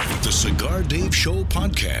 The Cigar Dave Show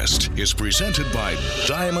podcast is presented by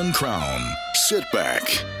Diamond Crown. Sit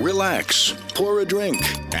back, relax, pour a drink,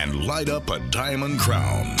 and light up a Diamond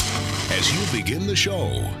Crown as you begin the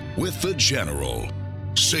show with the General,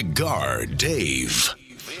 Cigar Dave.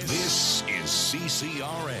 This is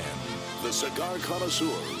CCRN, the Cigar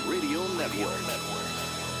Connoisseur Radio Network.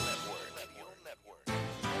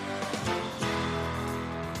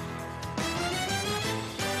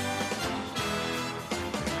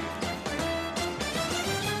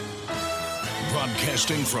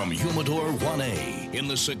 Broadcasting from Humidor 1A in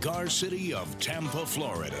the cigar city of Tampa,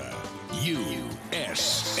 Florida,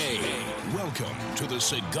 USA. Welcome to the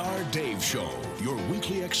Cigar Dave Show, your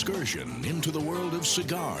weekly excursion into the world of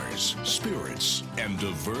cigars, spirits, and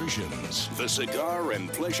diversions. The cigar and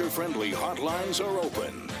pleasure-friendly hotlines are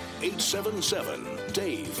open.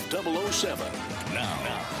 877-DAVE-007. Now,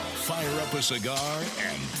 fire up a cigar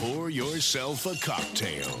and pour yourself a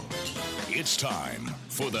cocktail. It's time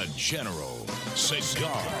for the General,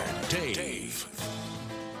 Cigar Dave.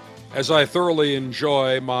 As I thoroughly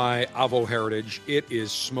enjoy my Avo heritage, it is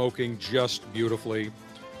smoking just beautifully.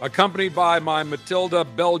 Accompanied by my Matilda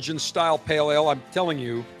Belgian-style pale ale, I'm telling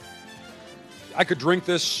you, I could drink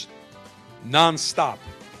this nonstop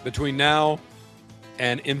between now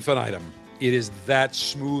and infinitum. It is that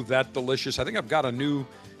smooth, that delicious. I think I've got a new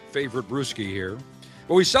favorite brewski here.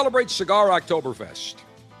 But we celebrate Cigar Oktoberfest.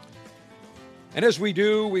 And as we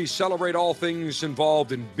do, we celebrate all things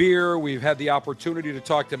involved in beer. We've had the opportunity to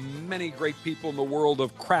talk to many great people in the world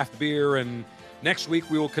of craft beer and Next week,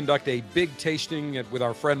 we will conduct a big tasting with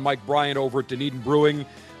our friend Mike Bryant over at Dunedin Brewing,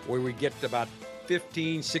 where we get about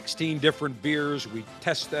 15, 16 different beers. We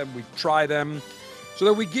test them, we try them, so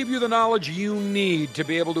that we give you the knowledge you need to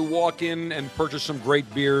be able to walk in and purchase some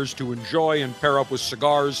great beers to enjoy and pair up with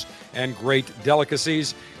cigars and great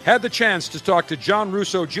delicacies. Had the chance to talk to John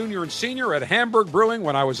Russo Jr. and Sr. at Hamburg Brewing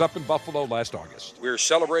when I was up in Buffalo last August. We're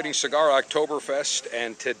celebrating Cigar Oktoberfest,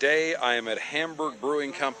 and today I am at Hamburg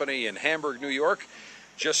Brewing Company in Hamburg, New York,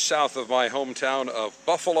 just south of my hometown of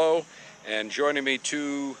Buffalo. And joining me,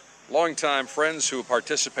 two longtime friends who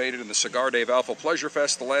participated in the Cigar Dave Alpha Pleasure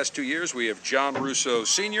Fest the last 2 years. We have John Russo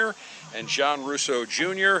Sr. and John Russo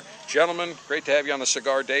Jr. Gentlemen, great to have you on the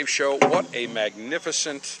Cigar Dave Show. What a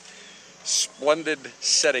magnificent, splendid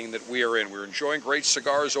setting that we are in. We're enjoying great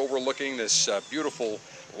cigars overlooking this beautiful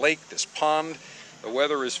lake, this pond. The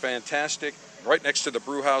weather is fantastic. Right next to the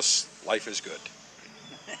brew house, life is good.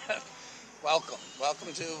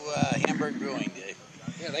 Welcome to Hamburg Brewing, Dave.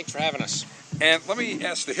 Yeah, thanks for having us. And let me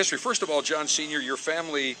ask the history. First of all, John Sr., your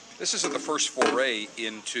family, this isn't the first foray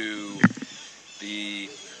into the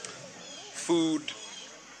food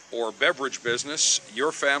or beverage business.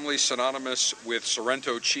 Your family's synonymous with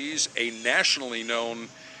Sorrento cheese, a nationally known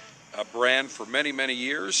brand for many, many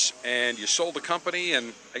years, and you sold the company,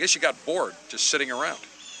 and I guess you got bored just sitting around.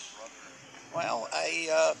 Well,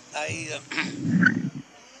 I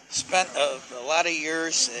spent a lot of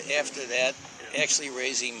years after that actually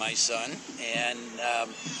raising my son, and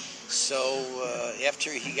so after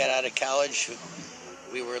he got out of college,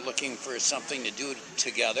 we were looking for something to do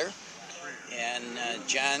together, and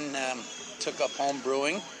John took up home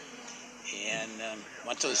brewing and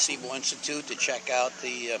went to the Siebel Institute to check out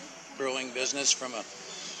the brewing business from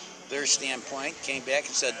their standpoint. Came back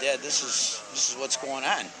and said, "Dad, this is what's going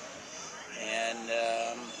on,"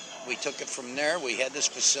 and we took it from there. We had this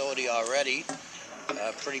facility already,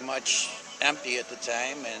 pretty much empty at the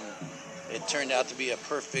time, and it turned out to be a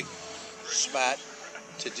perfect spot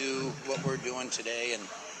to do what we're doing today, and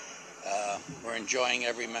we're enjoying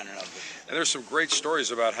every minute of it. And there's some great stories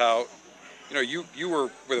about how, you were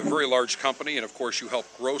with a very large company, and of course you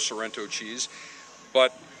helped grow Sorrento cheese,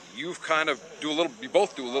 but you've you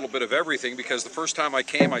both do a little bit of everything, because the first time I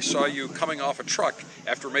came, I saw you coming off a truck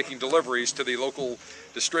after making deliveries to the local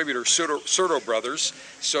distributor, Certo Brothers.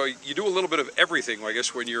 So you do a little bit of everything, I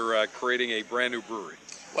guess, when you're creating a brand new brewery.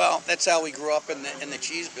 Well, that's how we grew up in the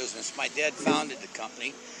cheese business. My dad founded the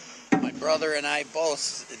company. My brother and I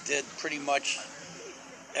both did pretty much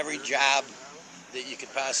every job that you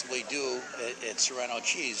could possibly do at Sorrento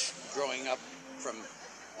Cheese, growing up from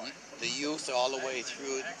the youth all the way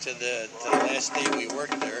through to the last day we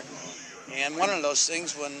worked there. And one of those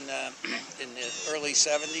things when in the early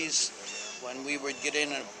 70s, when we would get in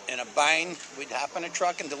a bind, we'd hop in a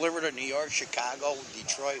truck and deliver to New York, Chicago,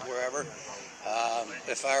 Detroit, wherever,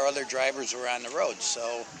 if our other drivers were on the road.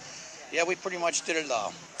 So yeah, we pretty much did it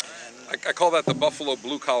all. I call that the Buffalo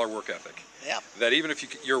blue-collar work ethic. Yeah. That even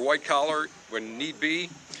if you're white collar, when need be,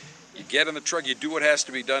 you get in the truck, you do what has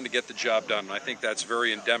to be done to get the job done. And I think that's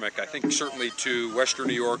very endemic. I think certainly to Western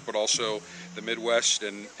New York, but also the Midwest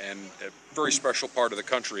and a very special part of the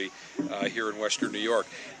country here in Western New York.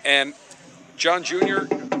 And John Jr.,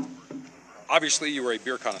 obviously you were a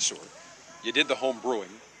beer connoisseur. You did the home brewing.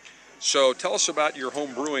 So tell us about your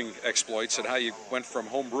home brewing exploits and how you went from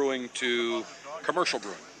home brewing to commercial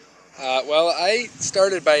brewing. Well, I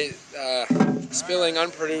started by spilling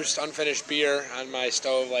unproduced, unfinished beer on my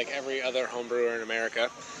stove like every other home brewer in America,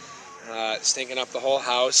 stinking up the whole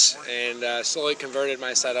house, and slowly converted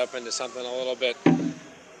my setup into something a little bit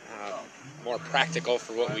more practical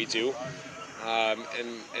for what we do.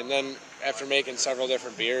 And then after making several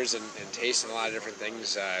different beers and tasting a lot of different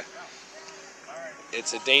things,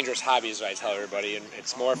 it's a dangerous hobby, is what I tell everybody, and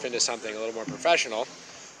it's morphed into something a little more professional.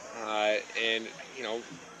 And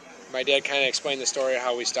my dad kind of explained the story of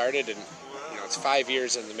how we started, and it's 5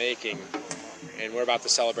 years in the making, and we're about to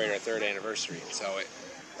celebrate our 3rd anniversary. So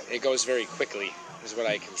it goes very quickly, is what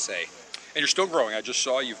I can say. And you're still growing. I just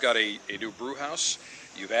saw you've got a new brew house.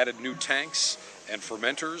 You've added new tanks and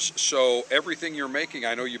fermenters. So everything you're making,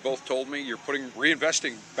 I know you both told me, you're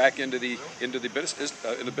reinvesting back into the business,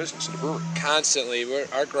 in the brewery. Constantly,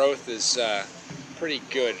 our growth is pretty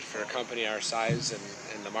good for a company our size and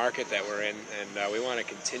the market that we're in, and we want to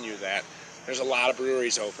continue that. There's a lot of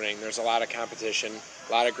breweries opening. There's a lot of competition,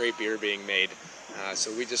 a lot of great beer being made.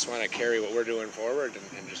 So we just want to carry what we're doing forward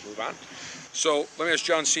and just move on. So let me ask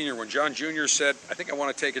John Sr. When John Jr. said, I think I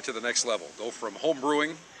want to take it to the next level, go from home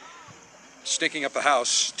brewing, stinking up the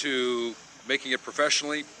house, to making it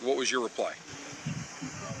professionally, what was your reply?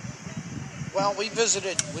 Well, we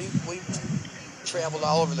visited, traveled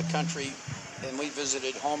all over the country, and we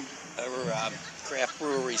visited craft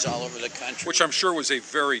breweries all over the country. Which I'm sure was a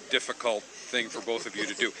very difficult thing for both of you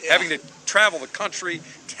to do. Having to travel the country,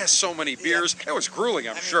 test so many beers, it was grueling,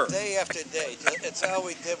 I'm sure. Day after day. It's all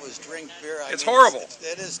we did was drink beer. It's horrible.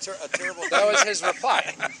 It is a terrible. That was his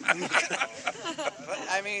reply. But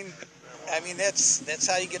I mean, that's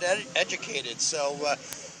how you get educated. So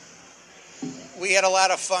we had a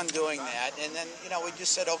lot of fun doing that, and then we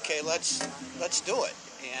just said, okay, let's do it.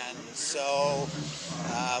 And so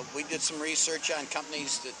we did some research on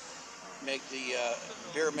companies that make the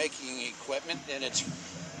beer making equipment, and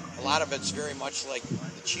a lot of it's very much like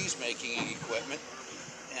the cheese making equipment.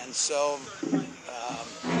 And so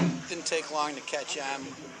it didn't take long to catch on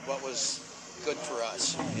what was good for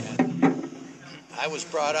us. And I was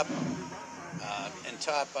brought up and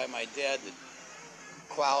taught by my dad that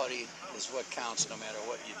quality is what counts no matter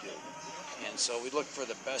what you do. And so we looked for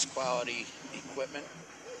the best quality equipment,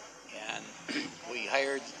 and we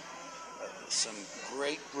hired some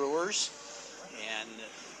great brewers, and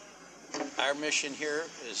our mission here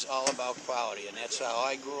is all about quality, and that's how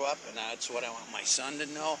I grew up, and that's what I want my son to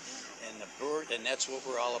know, and that's what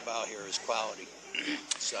we're all about here is quality.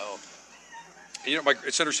 So.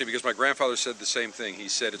 It's interesting because my grandfather said the same thing. He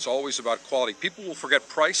said it's always about quality. People will forget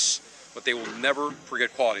price, but they will never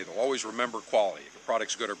forget quality. They'll always remember quality, if a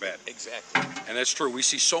product's good or bad. Exactly. And that's true. We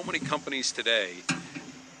see so many companies today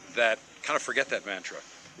that kind of forget that mantra,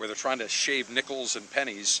 where they're trying to shave nickels and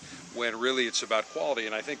pennies when really it's about quality.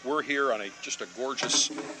 And I think we're here on just a gorgeous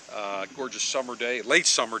summer day, late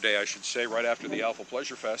summer day, I should say, right after the Alpha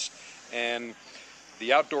Pleasure Fest. And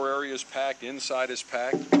the outdoor area is packed, inside is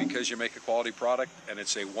packed, because you make a quality product, and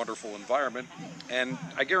it's a wonderful environment. And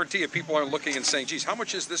I guarantee you, people aren't looking and saying, geez, how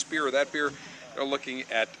much is this beer or that beer? They're looking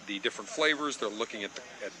at the different flavors. They're looking at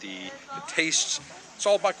the tastes. It's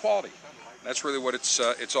all about quality. That's really what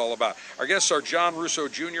it's all about. Our guests are John Russo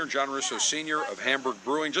Jr., John Russo Sr. of Hamburg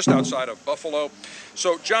Brewing, just outside of Buffalo.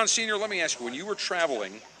 So, John Sr., let me ask you, when you were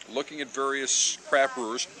traveling, looking at various craft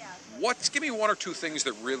brewers, give me one or two things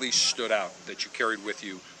that really stood out that you carried with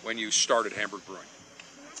you when you started Hamburg Brewing?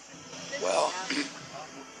 Well,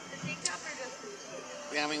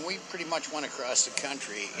 we pretty much went across the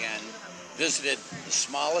country and visited the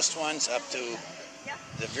smallest ones up to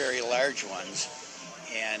the very large ones.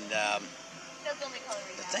 And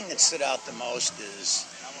the thing that stood out the most is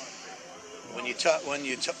when you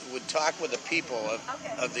would talk with the people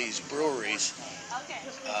of these breweries,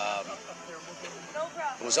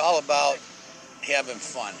 it was all about having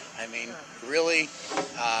fun. Really,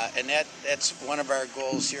 and that's one of our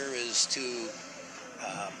goals here is to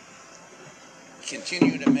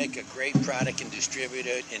continue to make a great product and distribute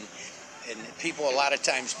it. And a lot of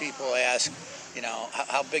times people ask,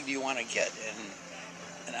 how big do you want to get?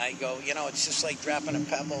 And I go, it's just like dropping a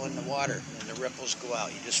pebble in the water and the ripples go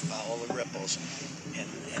out. You just follow the ripples.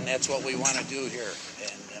 And that's what we want to do here.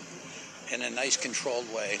 In a nice controlled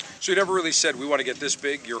way. So you never really said, we want to get this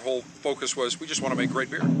big. Your whole focus was, we just want to make great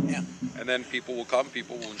beer. Yeah. And then people will come,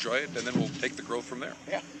 people will enjoy it, and then we'll take the growth from there.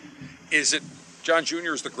 Yeah. Is it, John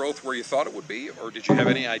Jr., is the growth where you thought it would be, or did you have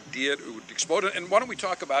any idea it would explode? And why don't we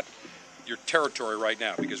talk about your territory right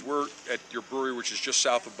now, because we're at your brewery, which is just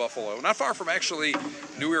south of Buffalo, not far from actually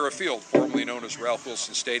New Era Field, formerly known as Ralph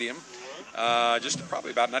Wilson Stadium, just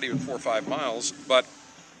probably about not even 4 or 5 miles. But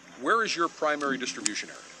where is your primary distribution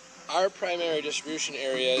area? Our primary distribution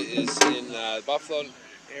area is in the Buffalo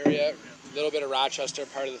area, a little bit of Rochester,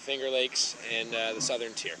 part of the Finger Lakes, and the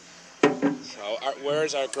southern tier. So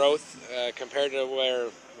where's our growth compared to where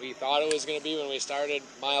we thought it was going to be when we started?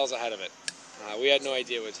 Miles ahead of it. We had no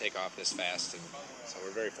idea it would take off this fast, and so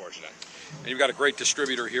we're very fortunate. And you've got a great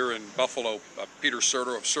distributor here in Buffalo, Peter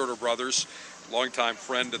Serter of Serter Brothers, longtime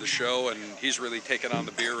friend of the show, and he's really taken on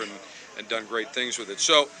the beer and done great things with it.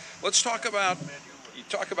 So let's talk about,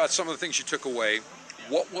 some of the things you took away.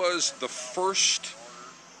 What was the first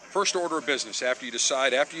order of business after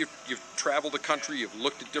you've traveled the country, you've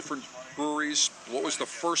looked at different breweries? What was the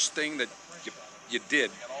first thing that you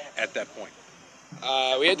did at that point?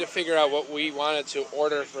 We had to figure out what we wanted to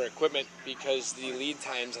order for equipment because the lead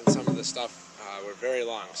times on some of the stuff were very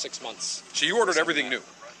long, 6 months. So you ordered everything new?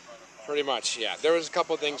 Pretty much, yeah. There was a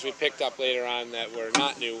couple of things we picked up later on that were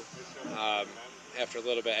not new after a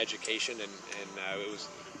little bit of education, and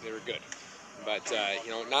they were good. But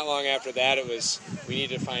not long after that, we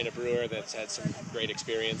needed to find a brewer that's had some great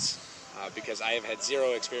experience because I have had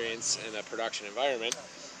zero experience in a production environment.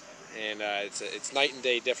 And it's night and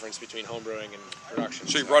day difference between home brewing and production.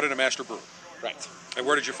 So you brought in a master brewer? Right. And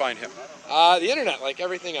where did you find him? The internet, like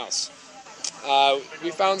everything else.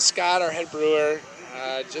 We found Scott, our head brewer.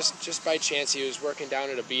 just by chance. He was working down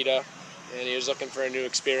at Abita, and he was looking for a new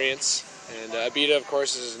experience. And Abita, of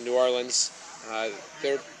course, is in New Orleans.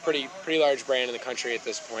 They're a pretty large brand in the country at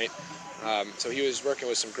this point. So he was working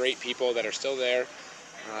with some great people that are still there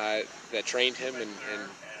that trained him, and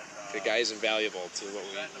the guy's invaluable to what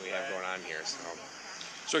we have going on here.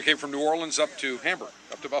 So he came from New Orleans up to Hamburg,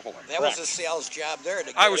 up to Buffalo. That was a sales job there.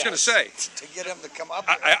 I was going to say. To get him to come up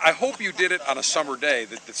I hope you did it on a summer day.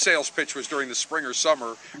 The sales pitch was during the spring or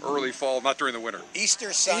summer, early fall, not during the winter.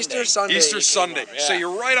 Easter Sunday. Easter Sunday. Yeah. So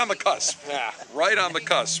you're right on the cusp. Yeah. Right on the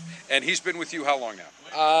cusp. And he's been with you how long now?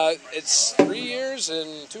 It's 3 years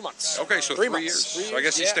and 2 months. Okay, so 3 years. So I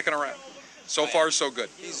guess he's sticking around. So far, so good.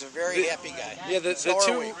 He's a very happy guy. Yeah,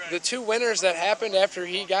 the two winters that happened after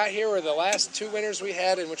he got here were the last 2 winters we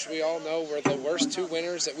had, in which we all know were the worst 2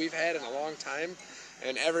 winters that we've had in a long time.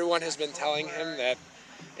 And everyone has been telling him that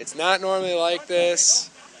it's not normally like this.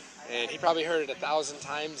 And he probably heard it 1,000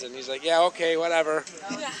 times, and he's like, yeah, okay, whatever.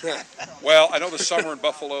 Well, I know the summer in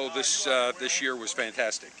Buffalo this year was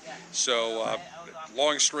fantastic. So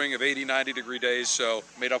long string of 80, 90-degree days, so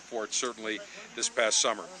made up for it certainly this past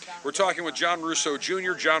summer. We're talking with John Russo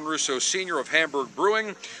Jr., John Russo Sr. of Hamburg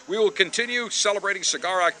Brewing. We will continue celebrating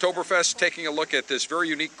Cigar Oktoberfest, taking a look at this very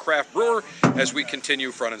unique craft brewer as we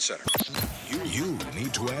continue front and center. You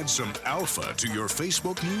need to add some alpha to your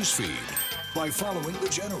Facebook newsfeed. By following The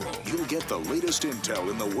General, you'll get the latest intel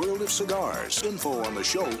in the world of cigars, info on the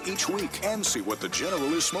show each week, and see what The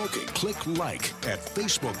General is smoking. Click like at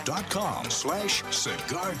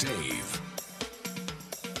facebook.com/CigarDave.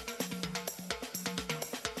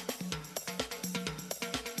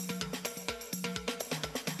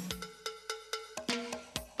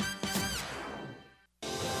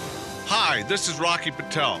 Hi, this is Rocky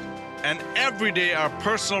Patel, and every day our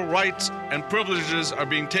personal rights and privileges are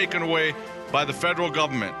being taken away by the federal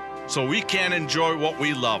government, so we can't enjoy what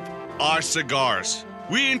we love, our cigars.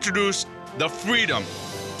 We introduced the freedom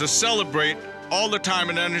to celebrate all the time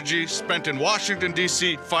and energy spent in Washington,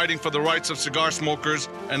 D.C. fighting for the rights of cigar smokers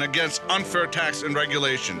and against unfair tax and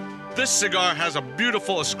regulation. This cigar has a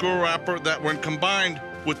beautiful Oscuro wrapper that, when combined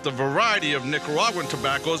with the variety of Nicaraguan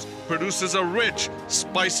tobaccos, produces a rich,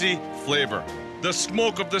 spicy flavor. The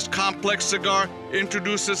smoke of this complex cigar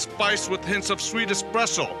introduces spice with hints of sweet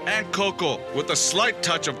espresso and cocoa, with a slight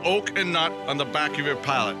touch of oak and nut on the back of your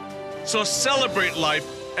palate. So celebrate life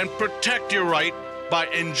and protect your right by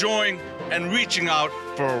enjoying and reaching out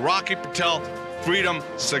for a Rocky Patel Freedom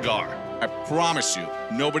cigar. I promise you,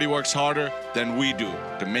 nobody works harder than we do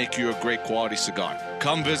to make you a great quality cigar.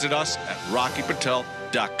 Come visit us at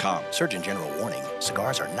rockypatel.com. Surgeon General warning,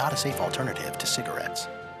 cigars are not a safe alternative to cigarettes.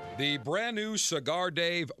 The brand new Cigar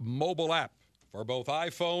Dave mobile app for both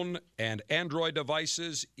iPhone and Android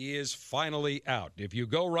devices is finally out. If you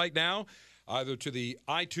go right now, either to the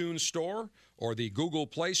iTunes Store or the Google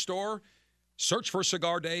Play Store, search for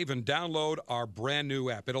Cigar Dave and download our brand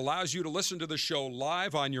new app. It allows you to listen to the show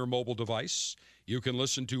live on your mobile device. You can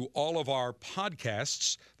listen to all of our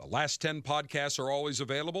podcasts. The last 10 podcasts are always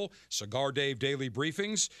available, Cigar Dave Daily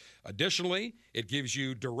Briefings. Additionally, it gives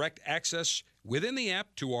you direct access within the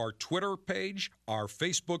app to our Twitter page, our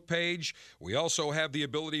Facebook page. We also have the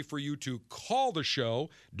ability for you to call the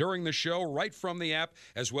show during the show right from the app,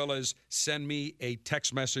 as well as send me a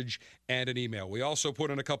text message and an email. We also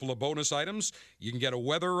put in a couple of bonus items. You can get a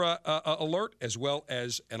weather alert as well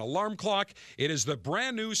as an alarm clock. It is the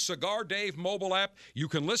brand new Cigar Dave mobile app. You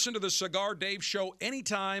can listen to the Cigar Dave show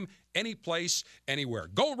anytime, any place, anywhere.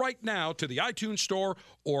 Go right now to the iTunes Store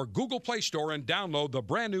or Google Play Store and download the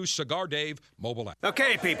brand new Cigar Dave mobile app.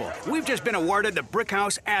 Okay, people, we've just been awarded the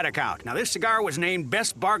Brickhouse Ad Account. Now, this cigar was named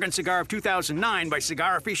Best Bargain Cigar of 2009 by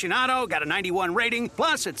Cigar Aficionado, got a 91 rating,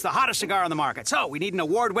 plus it's the hottest cigar on the market. So, we need an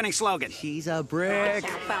award-winning slogan. She's a brick.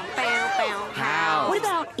 How? What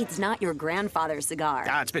about it's not your grandfather's cigar?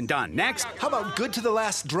 Ah, it's been done. Next. How about good to the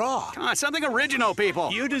last draw? Come on, something original,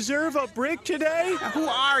 people. You deserve a brick today? Who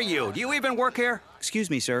are you? Do you even work here?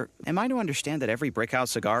 Excuse me, sir. Am I to understand that every Brickhouse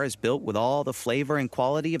cigar is built with all the flavor and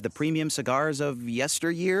quality of the premium cigars of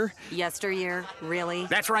yesteryear? Yesteryear? Really?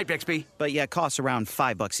 That's right, Bixby. But yet costs around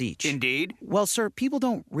 $5 each. Indeed. Well, sir, people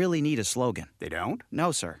don't really need a slogan. They don't?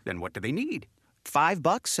 No, sir. Then what do they need?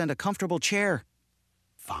 $5 and a comfortable chair.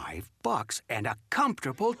 $5 and a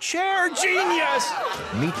comfortable chair, genius!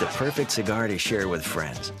 Meet the perfect cigar to share with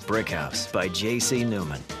friends. Brickhouse by J.C.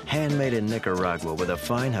 Newman. Handmade in Nicaragua with a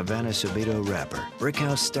fine Havana Subito wrapper.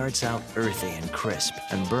 Brickhouse starts out earthy and crisp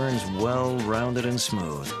and burns well rounded and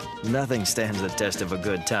smooth. Nothing stands the test of a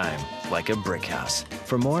good time like a Brickhouse.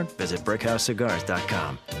 For more, visit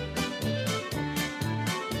BrickhouseCigars.com.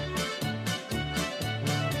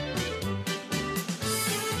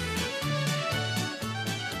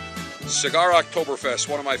 Cigar Oktoberfest,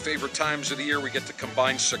 one of my favorite times of the year. We get to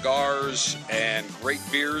combine cigars and great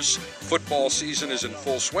beers. Football season is in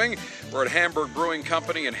full swing. We're at Hamburg Brewing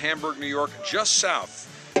Company in Hamburg, New York, just south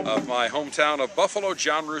of my hometown of Buffalo.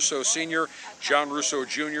 John Russo Sr., John Russo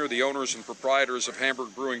Jr., the owners and proprietors of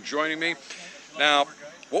Hamburg Brewing, joining me. Now,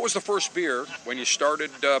 what was the first beer when you started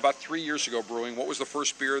about 3 years ago brewing? What was the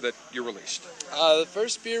first beer that you released? The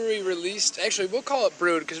first beer we released, actually we'll call it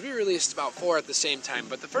brewed because we released about 4 at the same time,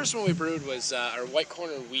 but the first one we brewed was our White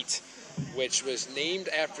Corner Wheat, which was named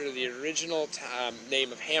after the original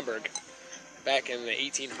name of Hamburg back in the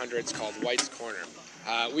 1800s, called White's Corner.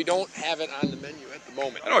 We don't have it on the menu at the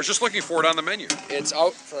moment. I was just looking for it on the menu. It's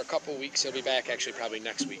out for a couple weeks. It'll be back actually probably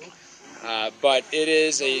next week. But it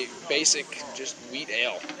is a basic, just wheat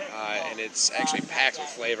ale, and it's actually packed with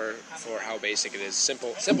flavor for how basic it is.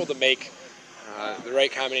 Simple to make. The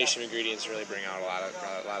right combination of ingredients really bring out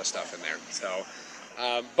a lot of stuff in there. So,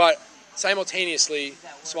 but simultaneously,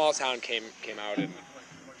 Small Town came out, and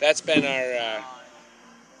that's been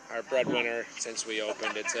our breadwinner since we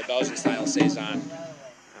opened. It's a Belgian style saison,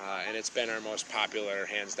 and it's been our most popular,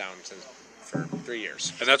 hands down, for 3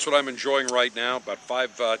 years. And that's what I'm enjoying right now,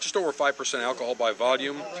 about just over 5% alcohol by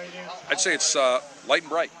volume. I'd say it's light and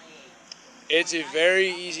bright. It's a very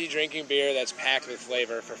easy drinking beer that's packed with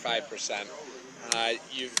flavor for 5%.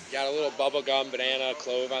 You've got a little bubble gum, banana,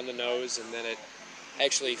 clove on the nose, and then it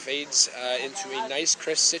actually fades into a nice,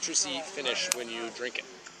 crisp, citrusy finish when you drink it.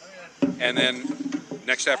 And then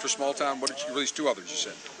next after Small Town, what did you release? 2 others,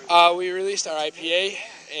 you said? We released our IPA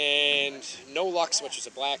and No Lux, which was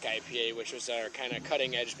a black IPA, which was our kind of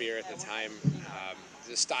cutting edge beer at the time. It's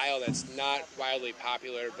a style that's not wildly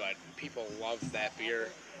popular, but people love that beer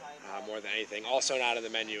more than anything. Also not on the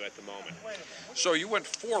menu at the moment. So you went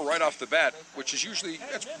 4 right off the bat, which is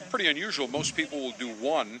that's pretty unusual. Most people will do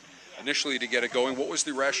 1 initially to get it going. What was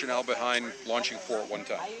the rationale behind launching 4 at one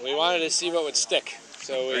time? We wanted to see what would stick,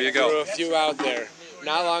 so we there you threw go. A few out there.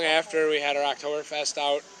 Not long after, we had our Oktoberfest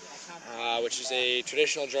out, which is a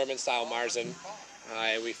traditional German-style Marzen,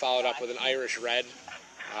 and we followed up with an Irish Red,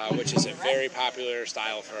 which is a very popular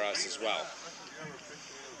style for us as well.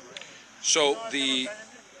 So the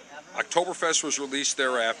Oktoberfest was released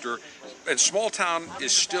thereafter, and Small Town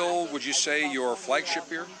is still, would you say, your flagship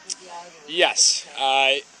beer? Yes,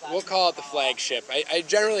 we'll call it the flagship. I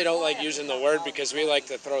generally don't like using the word because we like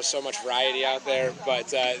to throw so much variety out there, but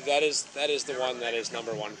that is the one that is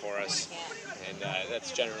number 1 for us, and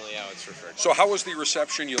that's generally how it's referred to. So how was the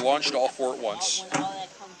reception? You launched all 4 at once.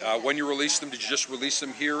 When you released them, did you just release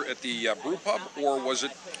them here at the brew pub, or was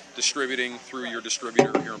it distributing through your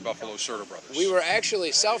distributor here in Buffalo, Soda Brothers? We were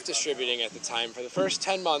actually self-distributing at the time. For the first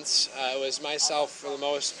 10 months, it was myself, for the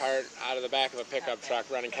most part, out of the back of a pickup truck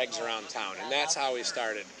running kegs around town, and that's how we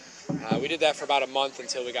started. We did that for about a month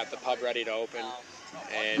until we got the pub ready to open,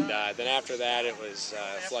 and then after that, it was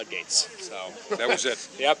floodgates. So that was it?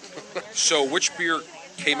 Yep. So which beer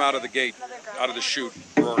came out of the gate, out of the chute,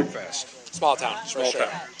 roaring fast? Small Town, for sure.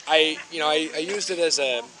 Town. I used it as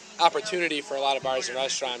an opportunity for a lot of bars and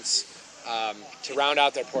restaurants to round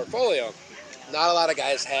out their portfolio. Not a lot of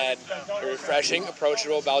guys had a refreshing,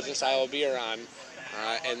 approachable Belgian style beer on,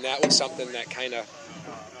 and that was something that kind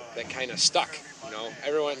of stuck. You know,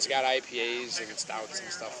 everyone's got IPAs and stouts and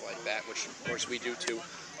stuff like that, which of course we do too.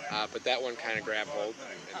 But that one kind of grabbed hold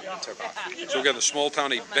and took off. So we got the Small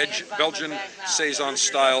Town, a Belgian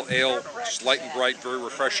saison-style ale, just light and bright, very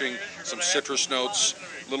refreshing, some citrus notes,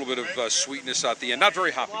 a little bit of sweetness at the end. Not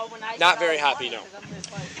very hoppy. Not very hoppy, no.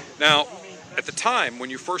 Now, at the time, when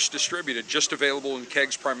you first distributed, just available in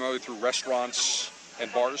kegs primarily through restaurants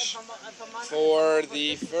and bars? For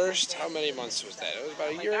the first, how many months was that? It was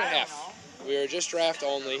about a year and a half. We were just draft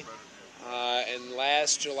only. And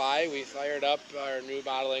last July, we fired up our new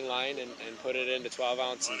bottling line and put it into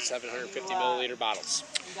 12-ounce and 750 milliliter bottles.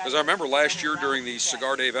 Because I remember last year during the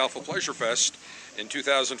Cigar Dave Alpha Pleasure Fest in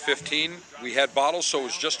 2015, we had bottles, so it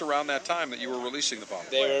was just around that time that you were releasing the bottles.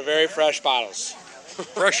 They were very fresh bottles.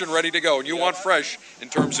 Fresh and ready to go. And you want fresh in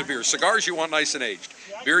terms of beer. Cigars you want nice and aged.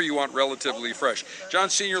 Beer you want relatively fresh. John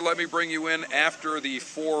Sr., let me bring you in after you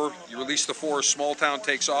release the 4, Small Town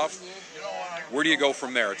takes off. Where do you go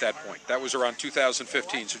from there at that point? That was around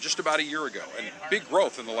 2015, so just about a year ago, and big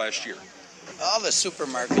growth in the last year. All the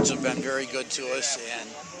supermarkets have been very good to us, and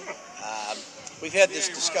we've had this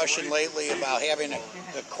discussion lately about having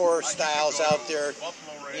the core styles out there,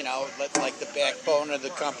 you know, like the backbone of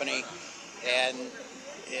the company, and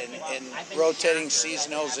rotating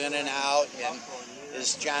seasonals in and out, and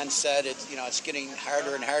as John said, it's getting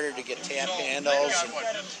harder and harder to get tap handles. And,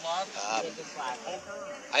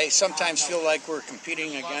 I sometimes feel like we're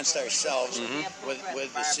competing against ourselves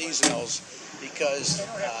with the seasonals because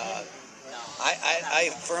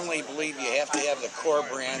I firmly believe you have to have the core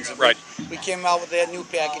brands. And right. We came out with that new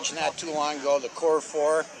package not too long ago, the Core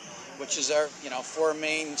 4, which is our 4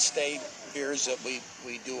 mainstay beers that we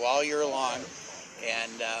do all year long.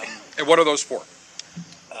 And what are those for?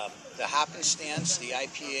 The Hoppenstance, the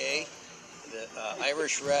IPA, the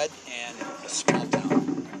Irish Red, and the Small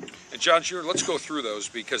Town. And John Shearer, let's go through those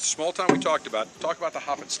because Small Town we talked about. Talk about the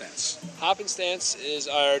Hoppenstance. Hoppenstance is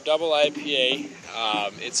our double IPA.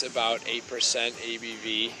 It's about 8%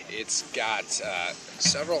 ABV. It's got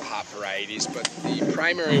several hop varieties, but the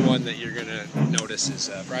primary one that you're going to notice is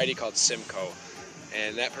a variety called Simcoe,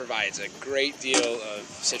 and that provides a great deal of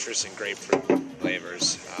citrus and grapefruit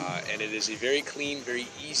flavors. And it is a very clean, very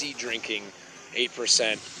easy drinking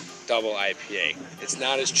 8% double IPA. It's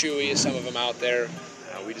not as chewy as some of them out there.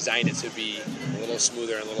 We designed it to be a little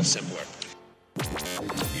smoother and a little simpler.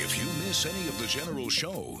 If you miss any of the general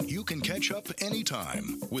show, you can catch up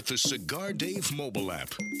anytime with the Cigar Dave mobile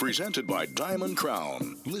app, presented by Diamond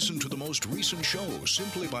Crown. Listen to the most recent show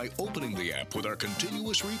simply by opening the app with our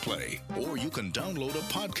continuous replay, or you can download a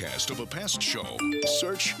podcast of a past show.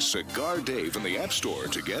 Search Cigar Dave in the App Store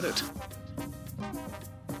to get it.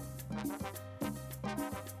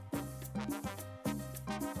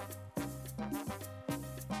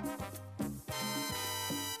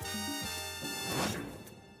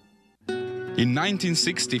 In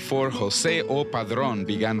 1964, Jose O. Padron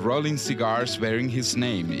began rolling cigars bearing his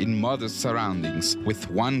name in modest surroundings with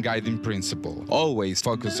one guiding principle: always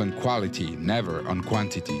focus on quality, never on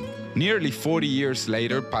quantity. Nearly 40 years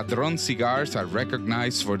later, Padron cigars are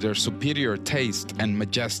recognized for their superior taste and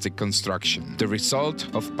majestic construction, the result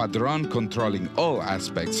of Padron controlling all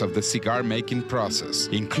aspects of the cigar-making process,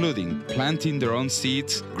 including planting their own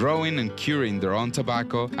seeds, growing and curing their own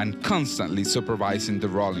tobacco, and constantly supervising the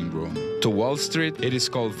rolling room. To Wall Street, it is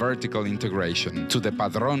called vertical integration. To the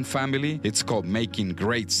Padron family, it's called making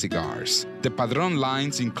great cigars. The Padron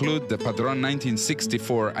lines include the Padron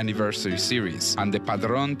 1964 Anniversary Series and the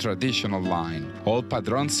Padron Traditional line. All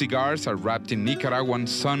Padron cigars are wrapped in Nicaraguan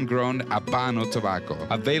sun-grown Habano tobacco,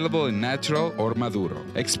 available in natural or Maduro.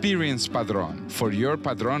 Experience Padron. For your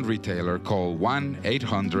Padron retailer, call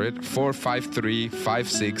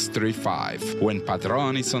 1-800-453-5635. When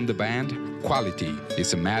Padron is on the band, quality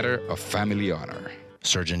is a matter of family honor.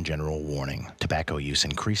 Surgeon General warning: tobacco use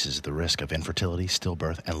increases the risk of infertility,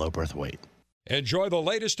 stillbirth, and low birth weight. Enjoy the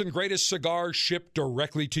latest and greatest cigars shipped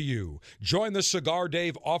directly to you. Join the Cigar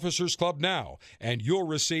Dave Officers Club now, and you'll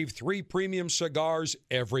receive 3 premium cigars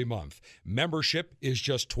every month. Membership is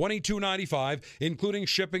just $22.95, including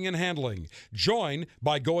shipping and handling. Join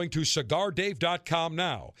by going to CigarDave.com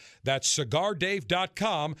now. That's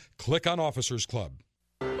CigarDave.com. Click on Officers Club.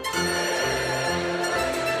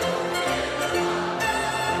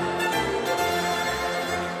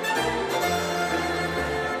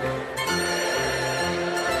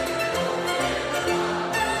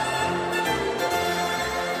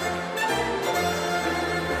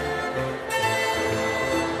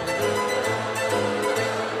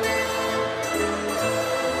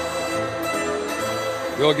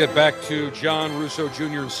 We'll get back to John Russo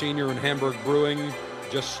Jr. and Sr. in Hamburg Brewing in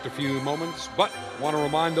just a few moments, but want to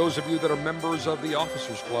remind those of you that are members of the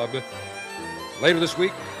Officers Club, later this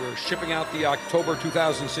week, we're shipping out the October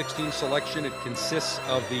 2016 selection. It consists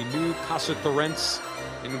of the new Casa Torrents,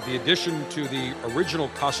 in the addition to the original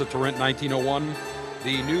Casa Torrent 1901,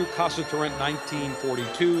 the new Casa Torrent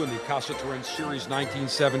 1942, and the Casa Torrent Series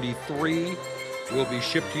 1973. Will be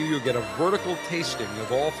shipped to you. You'll get a vertical tasting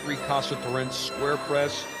of all 3 Casa Torrents, square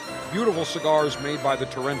press, beautiful cigars made by the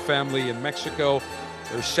Torrent family in Mexico.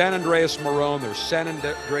 There's San Andreas Marron, there's San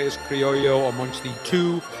Andreas Criollo, amongst the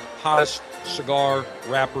 2 hottest cigar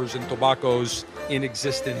wrappers and tobaccos in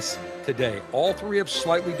existence today. All 3 have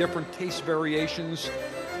slightly different taste variations.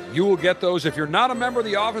 You will get those. If you're not a member of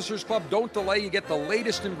the Officers Club, don't delay. You get the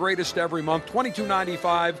latest and greatest every month.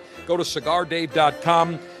 $22.95. Go to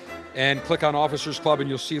CigarDave.com. and click on Officers Club, and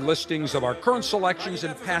you'll see listings of our current selections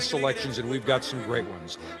and past selections, and we've got some great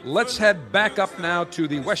ones. Let's head back up now to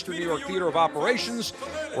the Western New York Theater of Operations,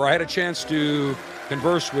 where I had a chance to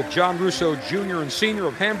converse with John Russo Jr. and Sr.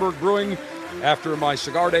 of Hamburg Brewing after my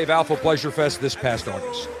Cigar Dave Alpha Pleasure Fest this past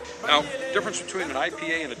August. Now, difference between an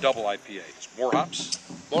IPA and a double IPA is more hops?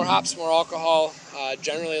 More hops, more alcohol,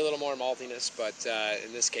 generally a little more maltiness, but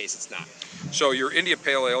in this case it's not. So your India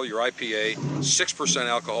Pale Ale, your IPA, 6%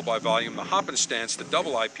 alcohol by volume. The Hoppenstance, the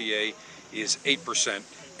double IPA, is 8%.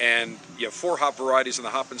 and you have 4 hop varieties in the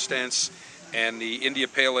Hop and Stance, and the India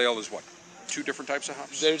Pale Ale is what? 2 different types of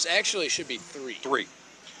hops? There's actually should be 3. 3.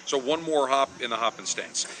 So 1 more hop in the Hop and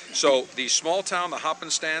Stance. So the Small Town, the Hop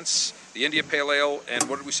and Stance, the India Pale Ale, and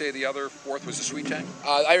what did we say the other 4th was the Sweet Tang?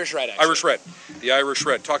 Irish Red, actually. Irish Red. The Irish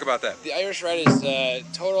Red. Talk about that. The Irish Red is the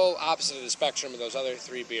total opposite of the spectrum of those other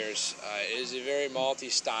 3 beers. It is a very malty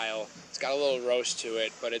style. It's got a little roast to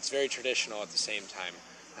it, but it's very traditional at the same time.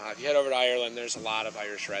 If you head over to Ireland, there's a lot of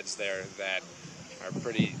Irish Reds there that are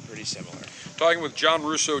pretty similar. Talking with John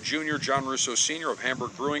Russo Jr., John Russo Sr. of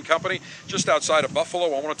Hamburg Brewing Company, just outside of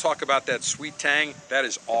Buffalo. I want to talk about that Sweet Tang. That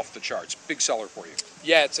is off the charts. Big seller for you.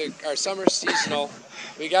 Yeah, it's our summer seasonal.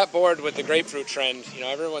 We got bored with the grapefruit trend. You know,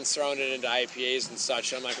 everyone's throwing it into IPAs and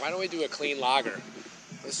such. I'm like, why don't we do a clean lager?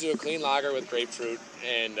 Let's do a clean lager with grapefruit,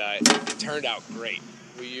 and it turned out great.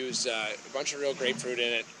 We used a bunch of real grapefruit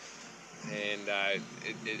in it, and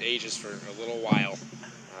it ages for a little while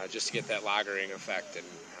just to get that lagering effect. And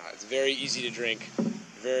it's very easy to drink,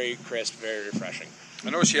 very crisp, very refreshing. I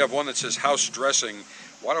notice you have one that says house dressing.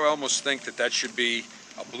 Why do I almost think that should be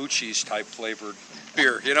a blue cheese type flavored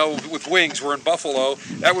beer? You know, with wings, we're in Buffalo.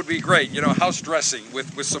 That would be great. You know, house dressing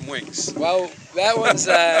with some wings. Well, that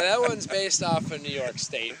one's based off of New York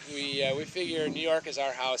State. We figure New York is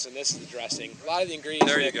our house, and this is the dressing. A lot of the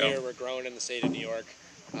ingredients in that beer were grown in the state of New York,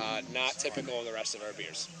 not typical of the rest of our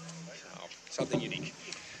beers. So, something unique.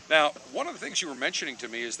 Now, one of the things you were mentioning to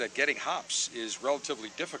me is that getting hops is relatively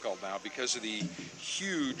difficult now because of the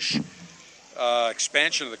huge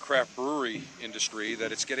expansion of the craft brewery industry,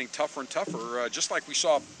 that it's getting tougher and tougher, just like we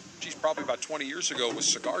saw, probably about 20 years ago with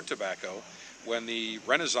cigar tobacco. When the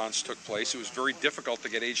Renaissance took place, it was very difficult to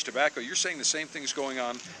get aged tobacco. You're saying the same thing's going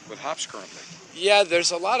on with hops currently. Yeah,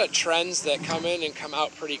 there's a lot of trends that come in and come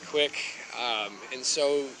out pretty quick. And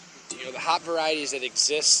so, you know, the hop varieties that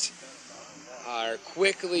exist are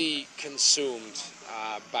quickly consumed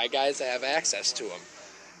by guys that have access to them.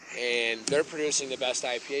 And they're producing the best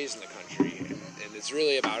IPAs in the country. And it's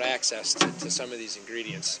really about access to some of these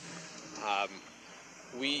ingredients.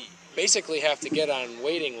 We basically have to get on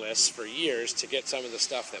waiting lists for years to get some of the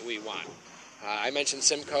stuff that we want. I mentioned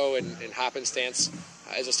Simcoe and Hop and Stance.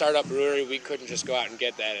 As a startup brewery, we couldn't just go out and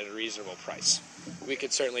get that at a reasonable price. We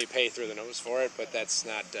could certainly pay through the nose for it, but that's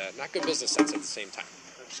not good business sense at the same time.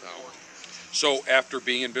 So after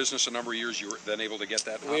being in business a number of years, you were then able to get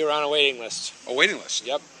that hop? We were on a waiting list. A waiting list?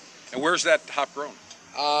 Yep. And where's that hop grown?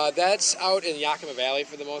 That's out in Yakima Valley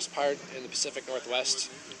for the most part, in the Pacific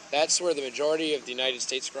Northwest. That's where the majority of the United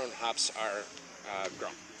States grown hops are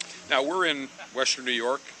grown. Now, we're in Western New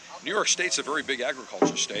York. New York State's a very big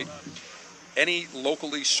agriculture state. Any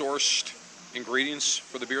locally sourced ingredients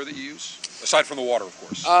for the beer that you use? Aside from the water, of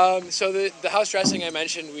course. So the house dressing I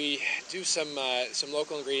mentioned, we do some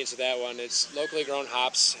local ingredients with that one. It's locally grown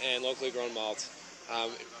hops and locally grown malt.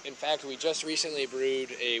 In fact, we just recently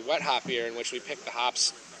brewed a wet hop beer in which we picked the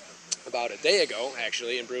hops about a day ago,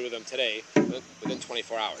 actually, and brewed with them today within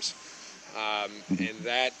 24 hours. And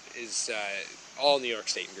that is all New York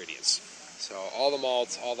State ingredients. So all the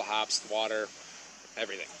malt, all the hops, the water,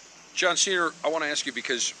 everything. John Senior, I want to ask you,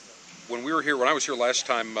 because when I was here last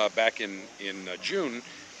time back in June,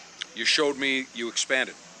 you showed me you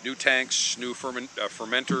expanded. New tanks, new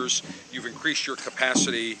fermenters. You've increased your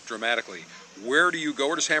capacity dramatically. Where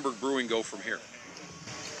does Hamburg Brewing go from here?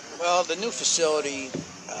 Well, the new facility,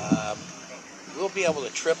 we'll be able to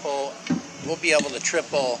triple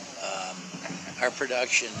our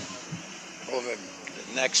production over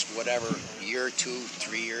the next year, 2,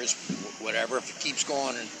 3 years, whatever. If it keeps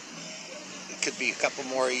going, it could be a couple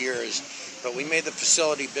more years. But we made the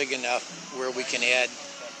facility big enough where we can add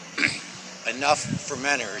enough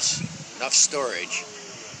fermenters, enough storage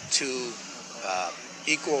to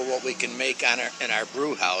equal what we can make in our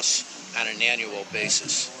brew house on an annual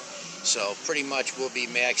basis. So pretty much we'll be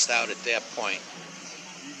maxed out at that point,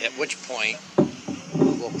 at which point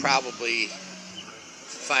we'll probably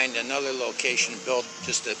find another location, build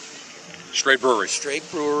just a straight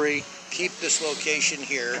brewery, keep this location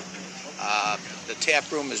here. The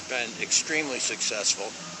tap room has been extremely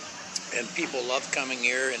successful, and people love coming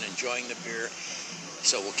here and enjoying the beer.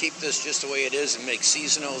 So we'll keep this just the way it is and make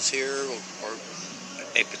seasonals here or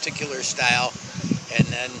a particular style, and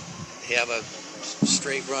then have a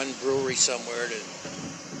straight run brewery somewhere to,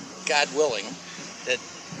 God willing, that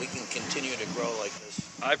we can continue to grow like this.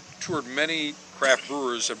 I've toured many craft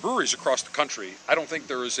brewers and breweries across the country. I don't think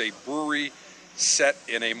there is a brewery set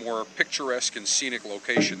in a more picturesque and scenic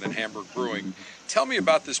location than Hamburg Brewing. Tell me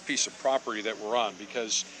about this piece of property that we're on,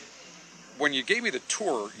 because when you gave me the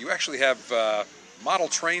tour, you actually have model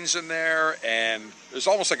trains in there, and there's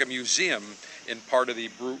almost like a museum in part of the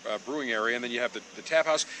brewing area, and then you have the tap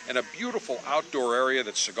house and a beautiful outdoor area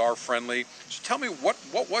that's cigar friendly. So tell me,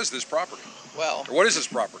 what was this property? Well, or what is this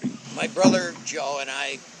property? My brother Joe and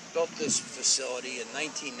I built this facility in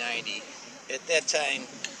 1990. At that time,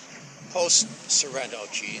 post Sorrento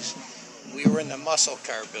cheese, we were in the muscle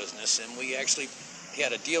car business, and we actually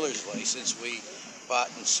had a dealer's license. We bought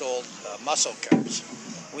and sold muscle cars.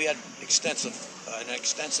 We had an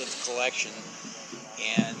extensive collection,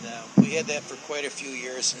 and we had that for quite a few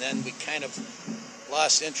years, and then we kind of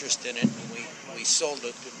lost interest in it, and we sold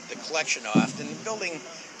the collection off, and the building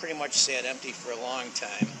pretty much sat empty for a long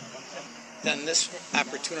time. Then this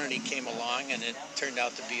opportunity came along, and it turned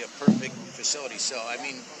out to be a perfect facility. So, I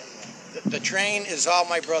mean, the train is all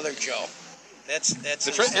my brother Joe. That's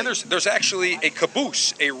the train, and there's actually a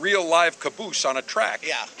caboose, a real live caboose on a track.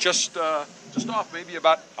 Yeah. Just off maybe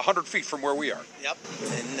about 100 feet from where we are. Yep.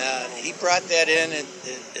 And he brought that in.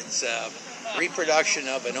 It's a reproduction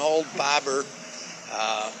of an old bobber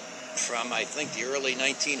from, I think, the early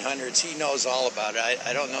 1900s. He knows all about it.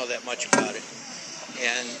 I don't know that much about it.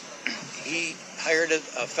 And he hired a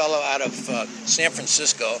fellow out of San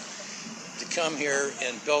Francisco to come here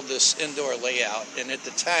and build this indoor layout. And at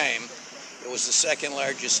the time, it was the second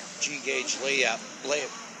largest G-gauge layout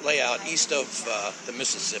east of the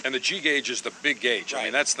Mississippi. And the G-gauge is the big gauge. Right. I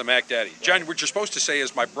mean, that's the Mac Daddy. John, what you're supposed to say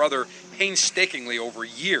is my brother painstakingly over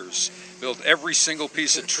years built every single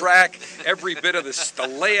piece of track, every bit of the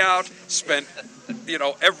layout, spent,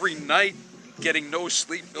 every night getting no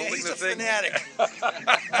sleep building the thing. He's a fanatic.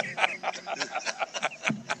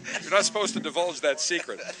 You're not supposed to divulge that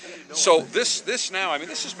secret. So this now, I mean,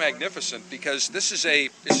 this is magnificent because is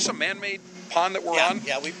this a man-made pond that we're on?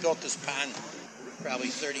 Yeah, we built this pond probably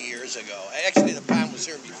 30 years ago. Actually, the pond was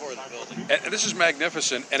here before the building. And this is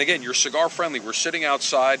magnificent. And again, you're cigar friendly. We're sitting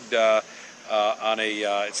outside on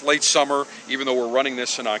it's late summer, even though we're running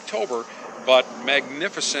this in October, but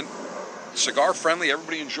magnificent. Cigar friendly,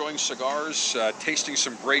 everybody enjoying cigars, tasting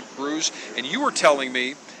some great brews. And you were telling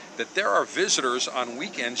me that there are visitors on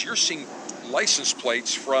weekends. You're seeing license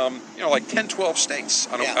plates from, like 10, 12 states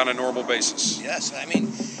on a normal basis. Yes, I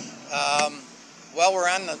mean, we're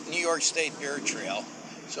on the New York State Beer Trail.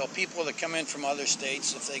 So people that come in from other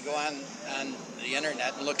states, if they go on the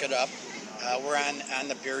internet and look it up, we're on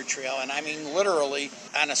the Beer Trail. And I mean, literally,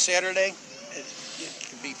 on a Saturday, it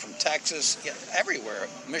could be from Texas, everywhere.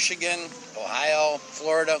 Michigan, Ohio,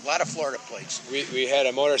 Florida, a lot of Florida plates. We had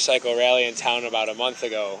a motorcycle rally in town about a month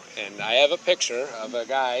ago, and I have a picture of a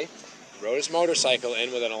guy who rode his motorcycle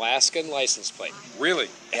in with an Alaskan license plate. Really?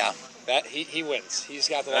 Yeah. That he wins. He's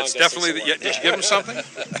got the long That's distance. definitely did you give him something?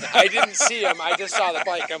 I didn't see him. I just saw the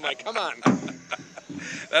bike. I'm like, come on.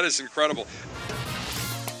 That is incredible.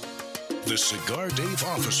 The Cigar Dave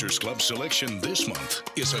Officers Club selection this month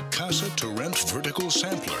is a Casa Torrent vertical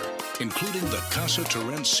sampler, including the Casa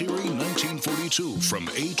Torrent Serie 1942 from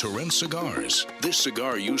A. Torrent Cigars. This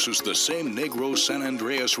cigar uses the same Negro San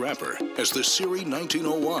Andreas wrapper as the Serie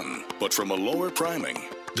 1901, but from a lower priming.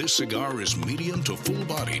 This cigar is medium to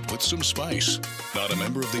full-bodied with some spice. Not a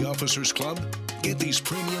member of the Officers Club? Get these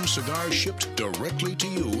premium cigars shipped directly to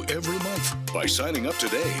you every month by signing up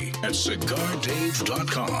today at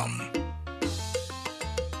CigarDave.com.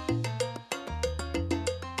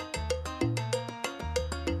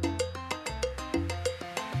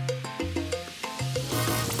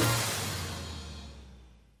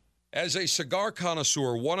 As a cigar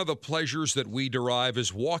connoisseur, one of the pleasures that we derive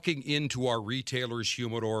is walking into our retailer's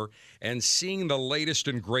humidor and seeing the latest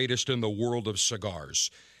and greatest in the world of cigars.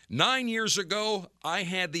 9 years ago, I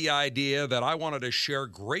had the idea that I wanted to share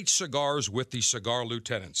great cigars with the cigar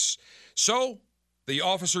lieutenants. So, the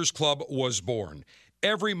Officers Club was born.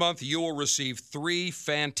 Every month, you will receive 3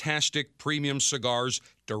 fantastic premium cigars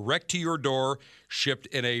direct to your door, shipped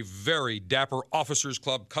in a very dapper Officers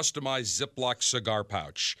Club customized Ziploc cigar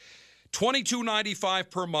pouch. $22.95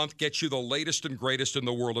 per month gets you the latest and greatest in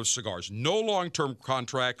the world of cigars. No long-term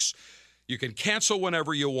contracts. You can cancel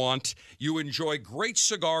whenever you want. You enjoy great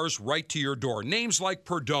cigars right to your door. Names like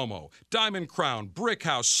Perdomo, Diamond Crown,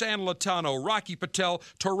 Brickhouse, San Latano, Rocky Patel,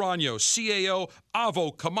 Torano, CAO,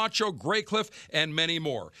 Avo, Camacho, Graycliff, and many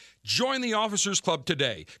more. Join the Officers Club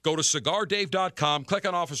today. Go to CigarDave.com, click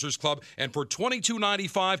on Officers Club, and for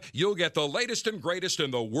 $22.95, you'll get the latest and greatest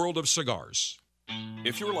in the world of cigars.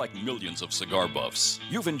 If you're like millions of cigar buffs,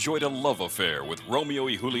 you've enjoyed a love affair with Romeo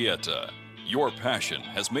y Julieta. Your passion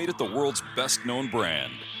has made it the world's best-known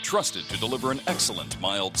brand, trusted to deliver an excellent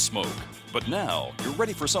mild smoke. But now, you're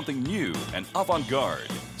ready for something new and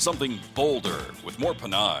avant-garde, something bolder with more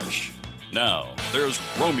panache. Now, there's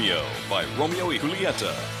Romeo by Romeo y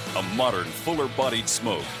Julieta, a modern, fuller-bodied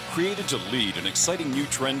smoke created to lead an exciting new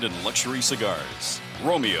trend in luxury cigars.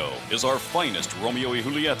 Romeo is our finest Romeo y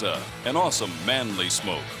Julieta, an awesome, manly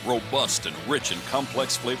smoke, robust and rich in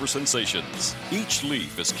complex flavor sensations. Each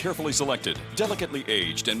leaf is carefully selected, delicately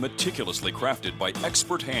aged, and meticulously crafted by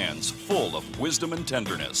expert hands full of wisdom and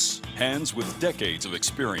tenderness. Hands with decades of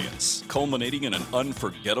experience, culminating in an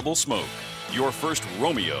unforgettable smoke. Your first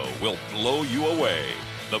Romeo will blow you away.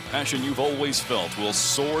 The passion you've always felt will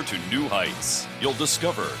soar to new heights. You'll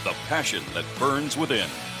discover the passion that burns within.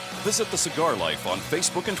 Visit The Cigar Life on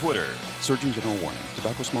Facebook and Twitter. Surgeon General warning.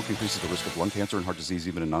 Tobacco smoke increases the risk of lung cancer and heart disease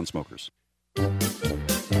even in non-smokers.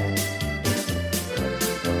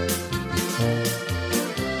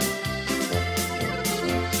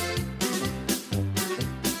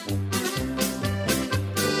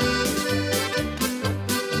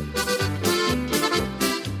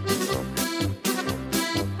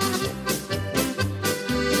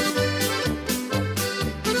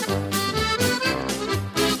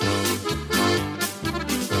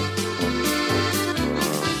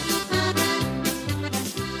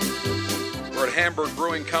 Hamburg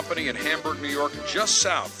Brewing Company in Hamburg, New York, just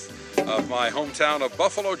south of my hometown of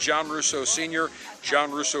Buffalo. John Russo Sr.,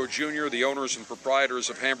 John Russo Jr., the owners and proprietors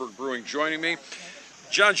of Hamburg Brewing, joining me.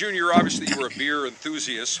 John Jr., obviously you were a beer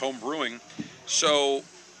enthusiast, home brewing, so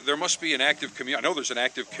there must be an active community. I know there's an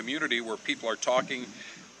active community where people are talking,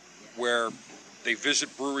 where they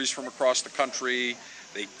visit breweries from across the country,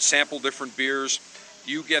 they sample different beers.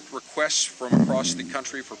 Do you get requests from across the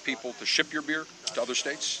country for people to ship your beer to other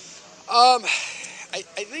states? I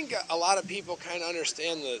think a lot of people kind of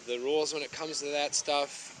understand the rules when it comes to that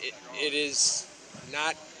stuff. It is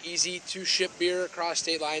not easy to ship beer across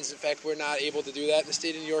state lines. In fact, we're not able to do that in the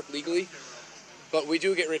state of New York legally. But we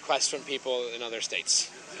do get requests from people in other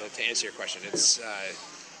states. So to answer your question, it's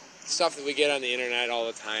stuff that we get on the internet all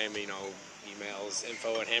the time, emails,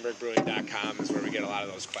 info@hamburgbrewing.com is where we get a lot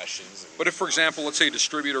of those questions. But if, for example, let's say a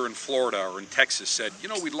distributor in Florida or in Texas said,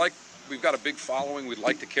 we've got a big following, we'd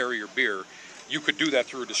like to carry your beer, you could do that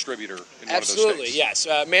through a distributor in one of those states? Absolutely, yes.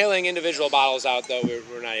 Mailing individual bottles out, though,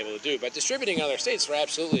 we're not able to do. But distributing in other states, we're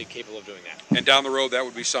absolutely capable of doing that. And down the road, that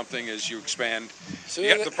would be something as you expand.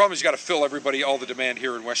 The problem is you got to fill all the demand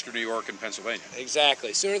here in Western New York and Pennsylvania.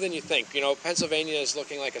 Exactly, sooner than you think. Pennsylvania is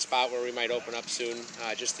looking like a spot where we might open up soon,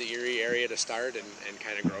 just the Erie area to start and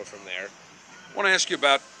kind of grow from there. I want to ask you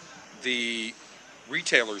about the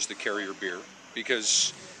retailers that carry your beer,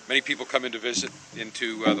 because many people come in to visit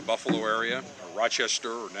into the Buffalo area, or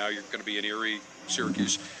Rochester, or now you're going to be in Erie,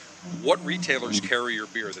 Syracuse. What retailers carry your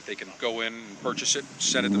beer that they can go in and purchase it,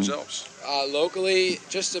 send it themselves? Locally,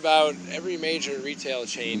 just about every major retail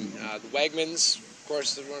chain. The Wegmans, of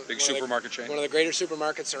course, supermarket chain. One of the greater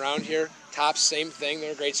supermarkets around here. Tops, same thing.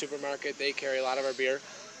 They're a great supermarket. They carry a lot of our beer.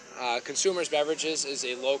 Consumers Beverages is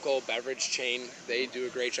a local beverage chain. They do a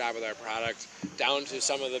great job with our product, down to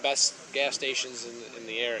some of the best gas stations in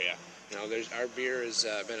the area. Our beer has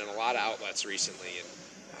been in a lot of outlets recently, and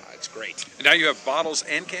it's great. And now you have bottles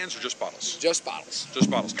and cans, or just bottles? Just bottles.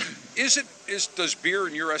 Just bottles. Does beer,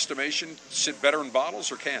 in your estimation, sit better in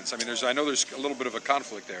bottles or cans? I mean, I know there's a little bit of a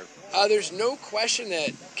conflict there. There's no question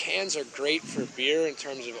that cans are great for beer in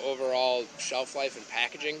terms of overall shelf life and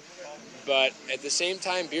packaging. But at the same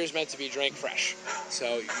time, beer is meant to be drank fresh.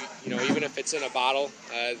 So, even if it's in a bottle,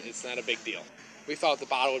 it's not a big deal. We felt the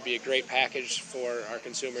bottle would be a great package for our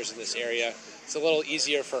consumers in this area. It's a little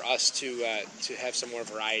easier for us to have some more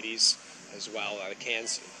varieties as well. The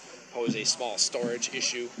cans pose a small storage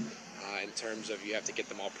issue in terms of you have to get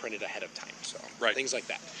them all printed ahead of time. So things like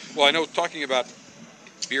that. Well, I know, talking about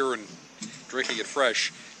beer and drinking it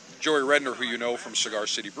fresh, Joey Redner, who you know from Cigar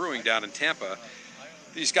City Brewing down in Tampa,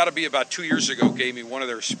 he's got to be about 2 years ago, gave me one of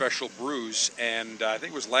their special brews, and I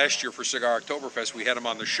think it was last year for Cigar Oktoberfest, we had him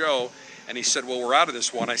on the show, and he said, well, we're out of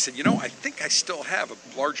this one. I said, I think I still have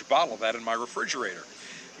a large bottle of that in my refrigerator.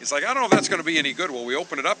 He's like, I don't know if that's going to be any good. Well, we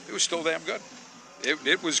opened it up, it was still damn good.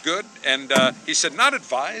 It was good, and he said, not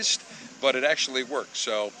advised, but it actually worked.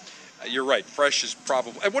 So you're right, fresh is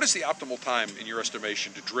probably, and what is the optimal time, in your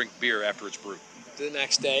estimation, to drink beer after it's brewed? The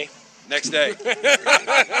next day. Next day.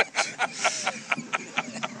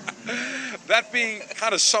 That being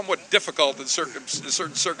kind of somewhat difficult in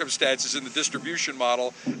certain circumstances in the distribution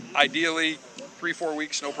model, ideally 3-4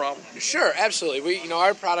 weeks, no problem? Sure, absolutely.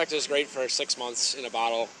 Our product is great for 6 months in a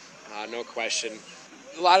bottle, no question.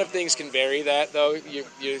 A lot of things can vary that, though.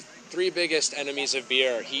 Your three biggest enemies of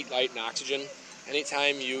beer are heat, light, and oxygen.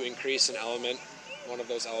 Anytime you increase an element, one of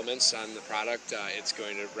those elements on the product, it's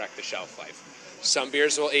going to wreck the shelf life. Some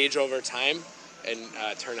beers will age over time. and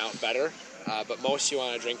turn out better. But most you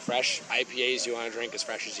want to drink fresh. IPAs you want to drink as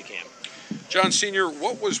fresh as you can. John Sr.,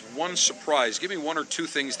 what was one surprise? Give me one or two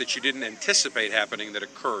things that you didn't anticipate happening that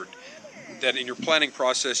occurred, that in your planning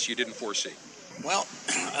process you didn't foresee. Well,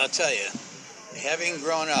 I'll tell you, having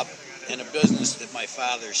grown up in a business that my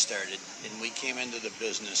father started, and we came into the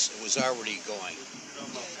business, it was already going.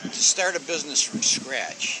 To start a business from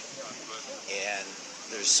scratch, and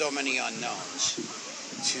there's so many unknowns,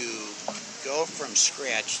 to go from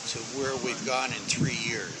scratch to where we've gone in 3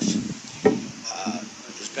 years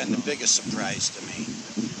has been the biggest surprise to me.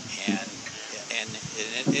 And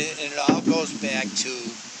it all goes back to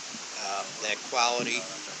that quality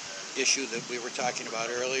issue that we were talking about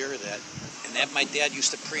earlier, that my dad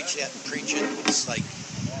used to preach that and preach it. It's like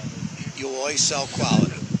you always sell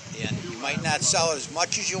quality, and you might not sell it as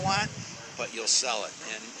much as you want, but you'll sell it.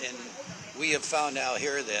 And we have found out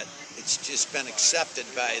here that it's just been accepted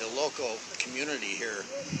by the local community here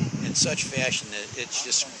in such fashion that it's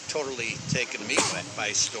just totally taken me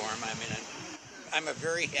by storm. I mean, I'm a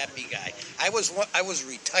very happy guy. I was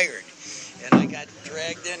retired, and I got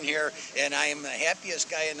dragged in here, and I am the happiest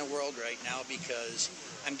guy in the world right now because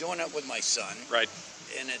I'm doing it with my son. Right.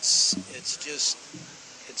 And it's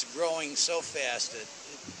growing so fast that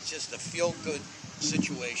it's just a feel-good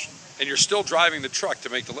situation. And you're still driving the truck to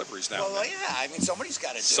make deliveries now. Well, yeah. I mean, somebody's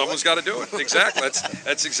got to do it. Someone's got to do it. Exactly.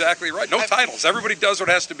 That's exactly right. No titles. Everybody does what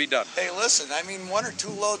has to be done. Hey, listen, I mean, 1 or 2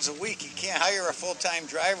 loads a week. You can't hire a full-time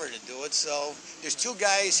driver to do it. So there's 2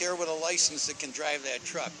 guys here with a license that can drive that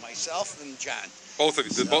truck, myself and John. Both of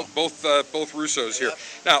you, so. both Russos here.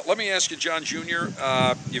 Now, let me ask you, John Jr.,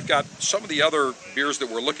 you've got some of the other beers that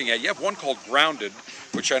we're looking at. You have one called Grounded,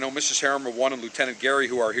 which I know Mrs. Harriman 1 and Lieutenant Gary,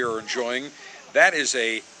 who are here, are enjoying. That is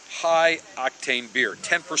a high-octane beer,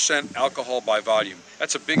 10% alcohol by volume.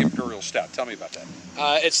 That's a big imperial stout. Tell me about that.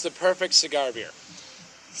 It's the perfect cigar beer.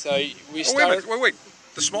 So we start... Wait.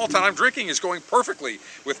 The small town I'm drinking is going perfectly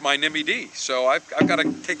with my Nimmy D, so I've got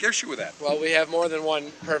to take issue with that. Well, we have more than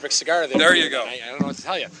one perfect cigar there. There you go. I don't know what to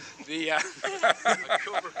tell you. The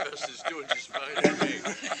Oktoberfest is doing just fine to me.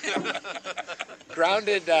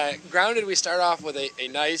 Grounded, we start off with a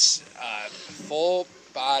nice,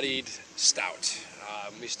 full-bodied stout.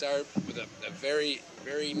 We start with a very,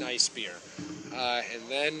 very nice beer. And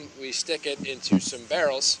then we stick it into some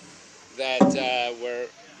barrels that we're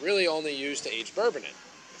really only used to age bourbon in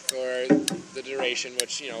for the duration,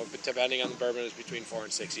 which, depending on the bourbon, is between 4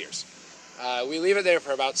 and 6 years. We leave it there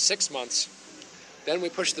for about 6 months. Then we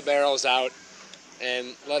push the barrels out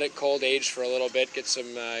and let it cold age for a little bit, get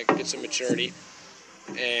some maturity.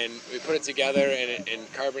 And we put it together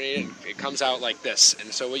and carbonate it, and it comes out like this.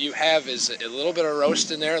 And so what you have is a little bit of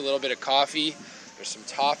roast in there, a little bit of coffee. There's some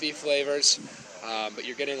toffee flavors, but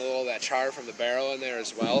you're getting a little of that char from the barrel in there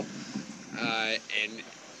as well. And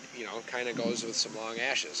kind of goes with some long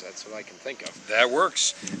ashes. That's what I can think of. That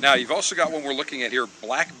works. Now, you've also got one we're looking at here,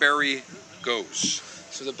 Blackberry Gose.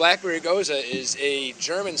 So the Blackberry Gose is a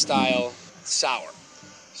German-style sour.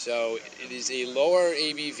 So it is a lower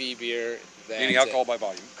ABV beer. Meaning alcohol by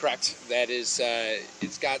volume. Correct. That is,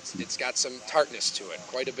 it's got some tartness to it,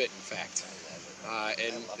 quite a bit, in fact.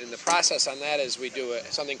 And the process on that is we do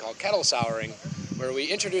something called kettle souring, where we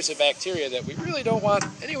introduce a bacteria that we really don't want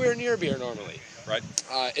anywhere near beer normally. Right.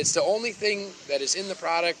 It's the only thing that is in the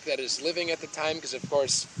product that is living at the time, because of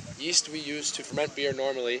course yeast we use to ferment beer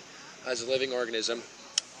normally as a living organism.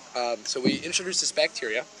 So we introduce this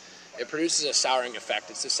bacteria. It produces a souring effect.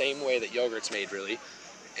 It's the same way that yogurt's made, really.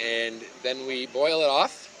 And then we boil it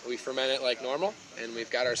off. We ferment it like normal, and we've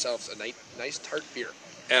got ourselves a nice tart beer.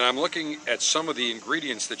 And I'm looking at some of the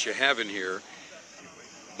ingredients that you have in here: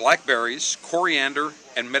 blackberries, coriander,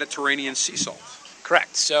 and Mediterranean sea salt.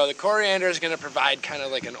 Correct. So the coriander is going to provide kind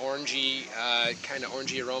of like an orangey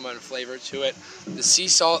aroma and flavor to it. The sea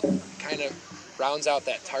salt kind of rounds out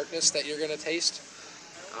that tartness that you're going to taste.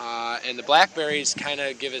 And the blackberries kind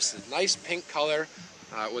of give us a nice pink color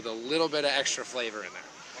with a little bit of extra flavor in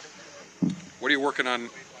there. What are you working on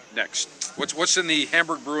next? What's in the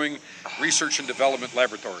Hamburg Brewing Research and Development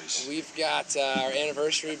Laboratories? We've got our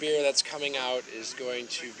anniversary beer that's coming out is going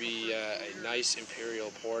to be a nice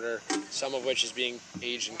imperial porter, some of which is being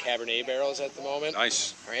aged in Cabernet barrels at the moment.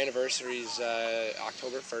 Nice. Our anniversary is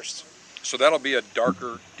October 1st. So that'll be a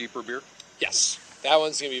darker, deeper beer? Yes. That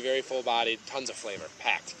one's going to be very full-bodied, tons of flavor,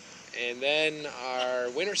 packed. And then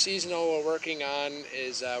our winter seasonal we're working on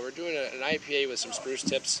is we're doing an IPA with some spruce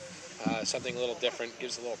tips, something a little different,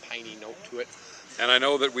 gives a little piney note to it. And I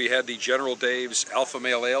know that we had the General Dave's Alpha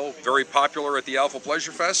Male Ale, very popular at the Alpha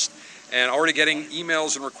Pleasure Fest, and already getting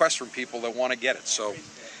emails and requests from people that want to get it. So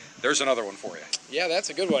there's another one for you. Yeah, that's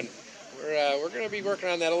a good one. we're going to be working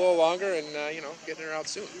on that a little longer and, getting her out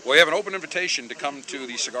soon. We have an open invitation to come to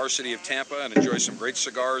the Cigar City of Tampa and enjoy some great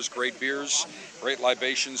cigars, great beers, great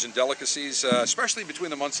libations and delicacies, especially between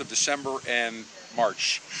the months of December and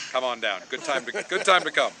March. Come on down. Good time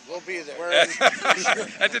to come. We'll be there.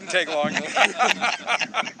 That didn't take long.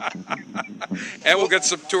 And we'll get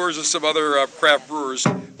some tours of some other craft brewers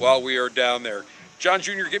while we are down there. John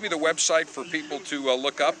Jr., give me the website for people to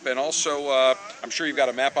look up, and also I'm sure you've got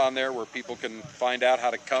a map on there where people can find out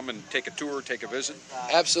how to come and take a tour, take a visit.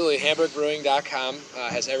 Absolutely. HamburgBrewing.com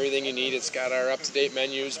has everything you need. It's got our up-to-date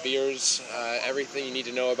menus, beers, everything you need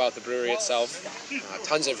to know about the brewery itself.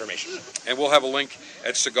 Tons of information. And we'll have a link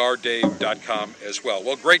at CigarDave.com as well.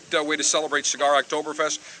 Well, great way to celebrate Cigar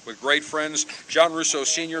Oktoberfest with great friends. John Russo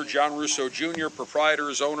Sr., John Russo Jr.,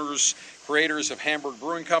 proprietors, owners, creators of Hamburg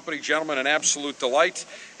Brewing Company. Gentlemen, an absolute delight,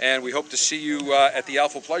 and we hope to see you at the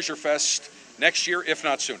Alpha Pleasure Fest next year, if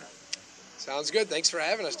not sooner. Sounds good. Thanks for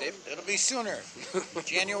having us, Dave. It'll be sooner.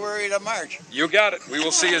 January to March. You got it. We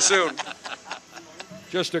will see you soon.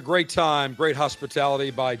 Just a great time, great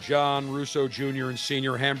hospitality by John Russo Jr. and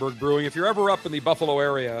Sr. Hamburg Brewing. If you're ever up in the Buffalo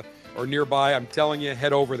area or nearby, I'm telling you,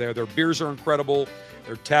 head over there. Their beers are incredible.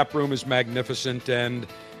 Their tap room is magnificent, and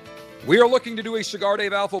we are looking to do a Cigar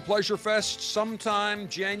Dave Alpha Pleasure Fest sometime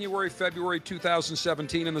January, February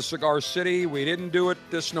 2017 in the Cigar City. We didn't do it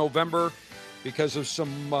this November because of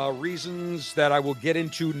some reasons that I will get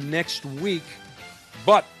into next week,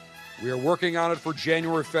 but we are working on it for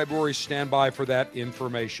January, February. Stand by for that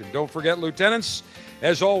information. Don't forget, Lieutenants,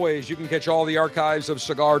 as always, you can catch all the archives of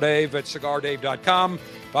Cigar Dave at CigarDave.com.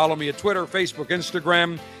 Follow me at Twitter, Facebook,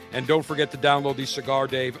 Instagram, and don't forget to download the Cigar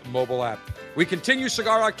Dave mobile app. We continue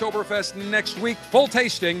Cigar Oktoberfest next week, full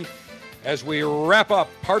tasting, as we wrap up,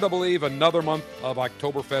 hard to believe, another month of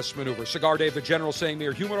Oktoberfest maneuver. Cigar Dave, the General, saying, may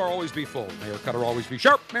your humidor always be full, may your cutter always be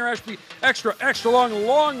sharp, may your ash be extra, extra long.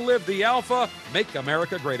 Long live the Alpha. Make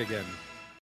America great again.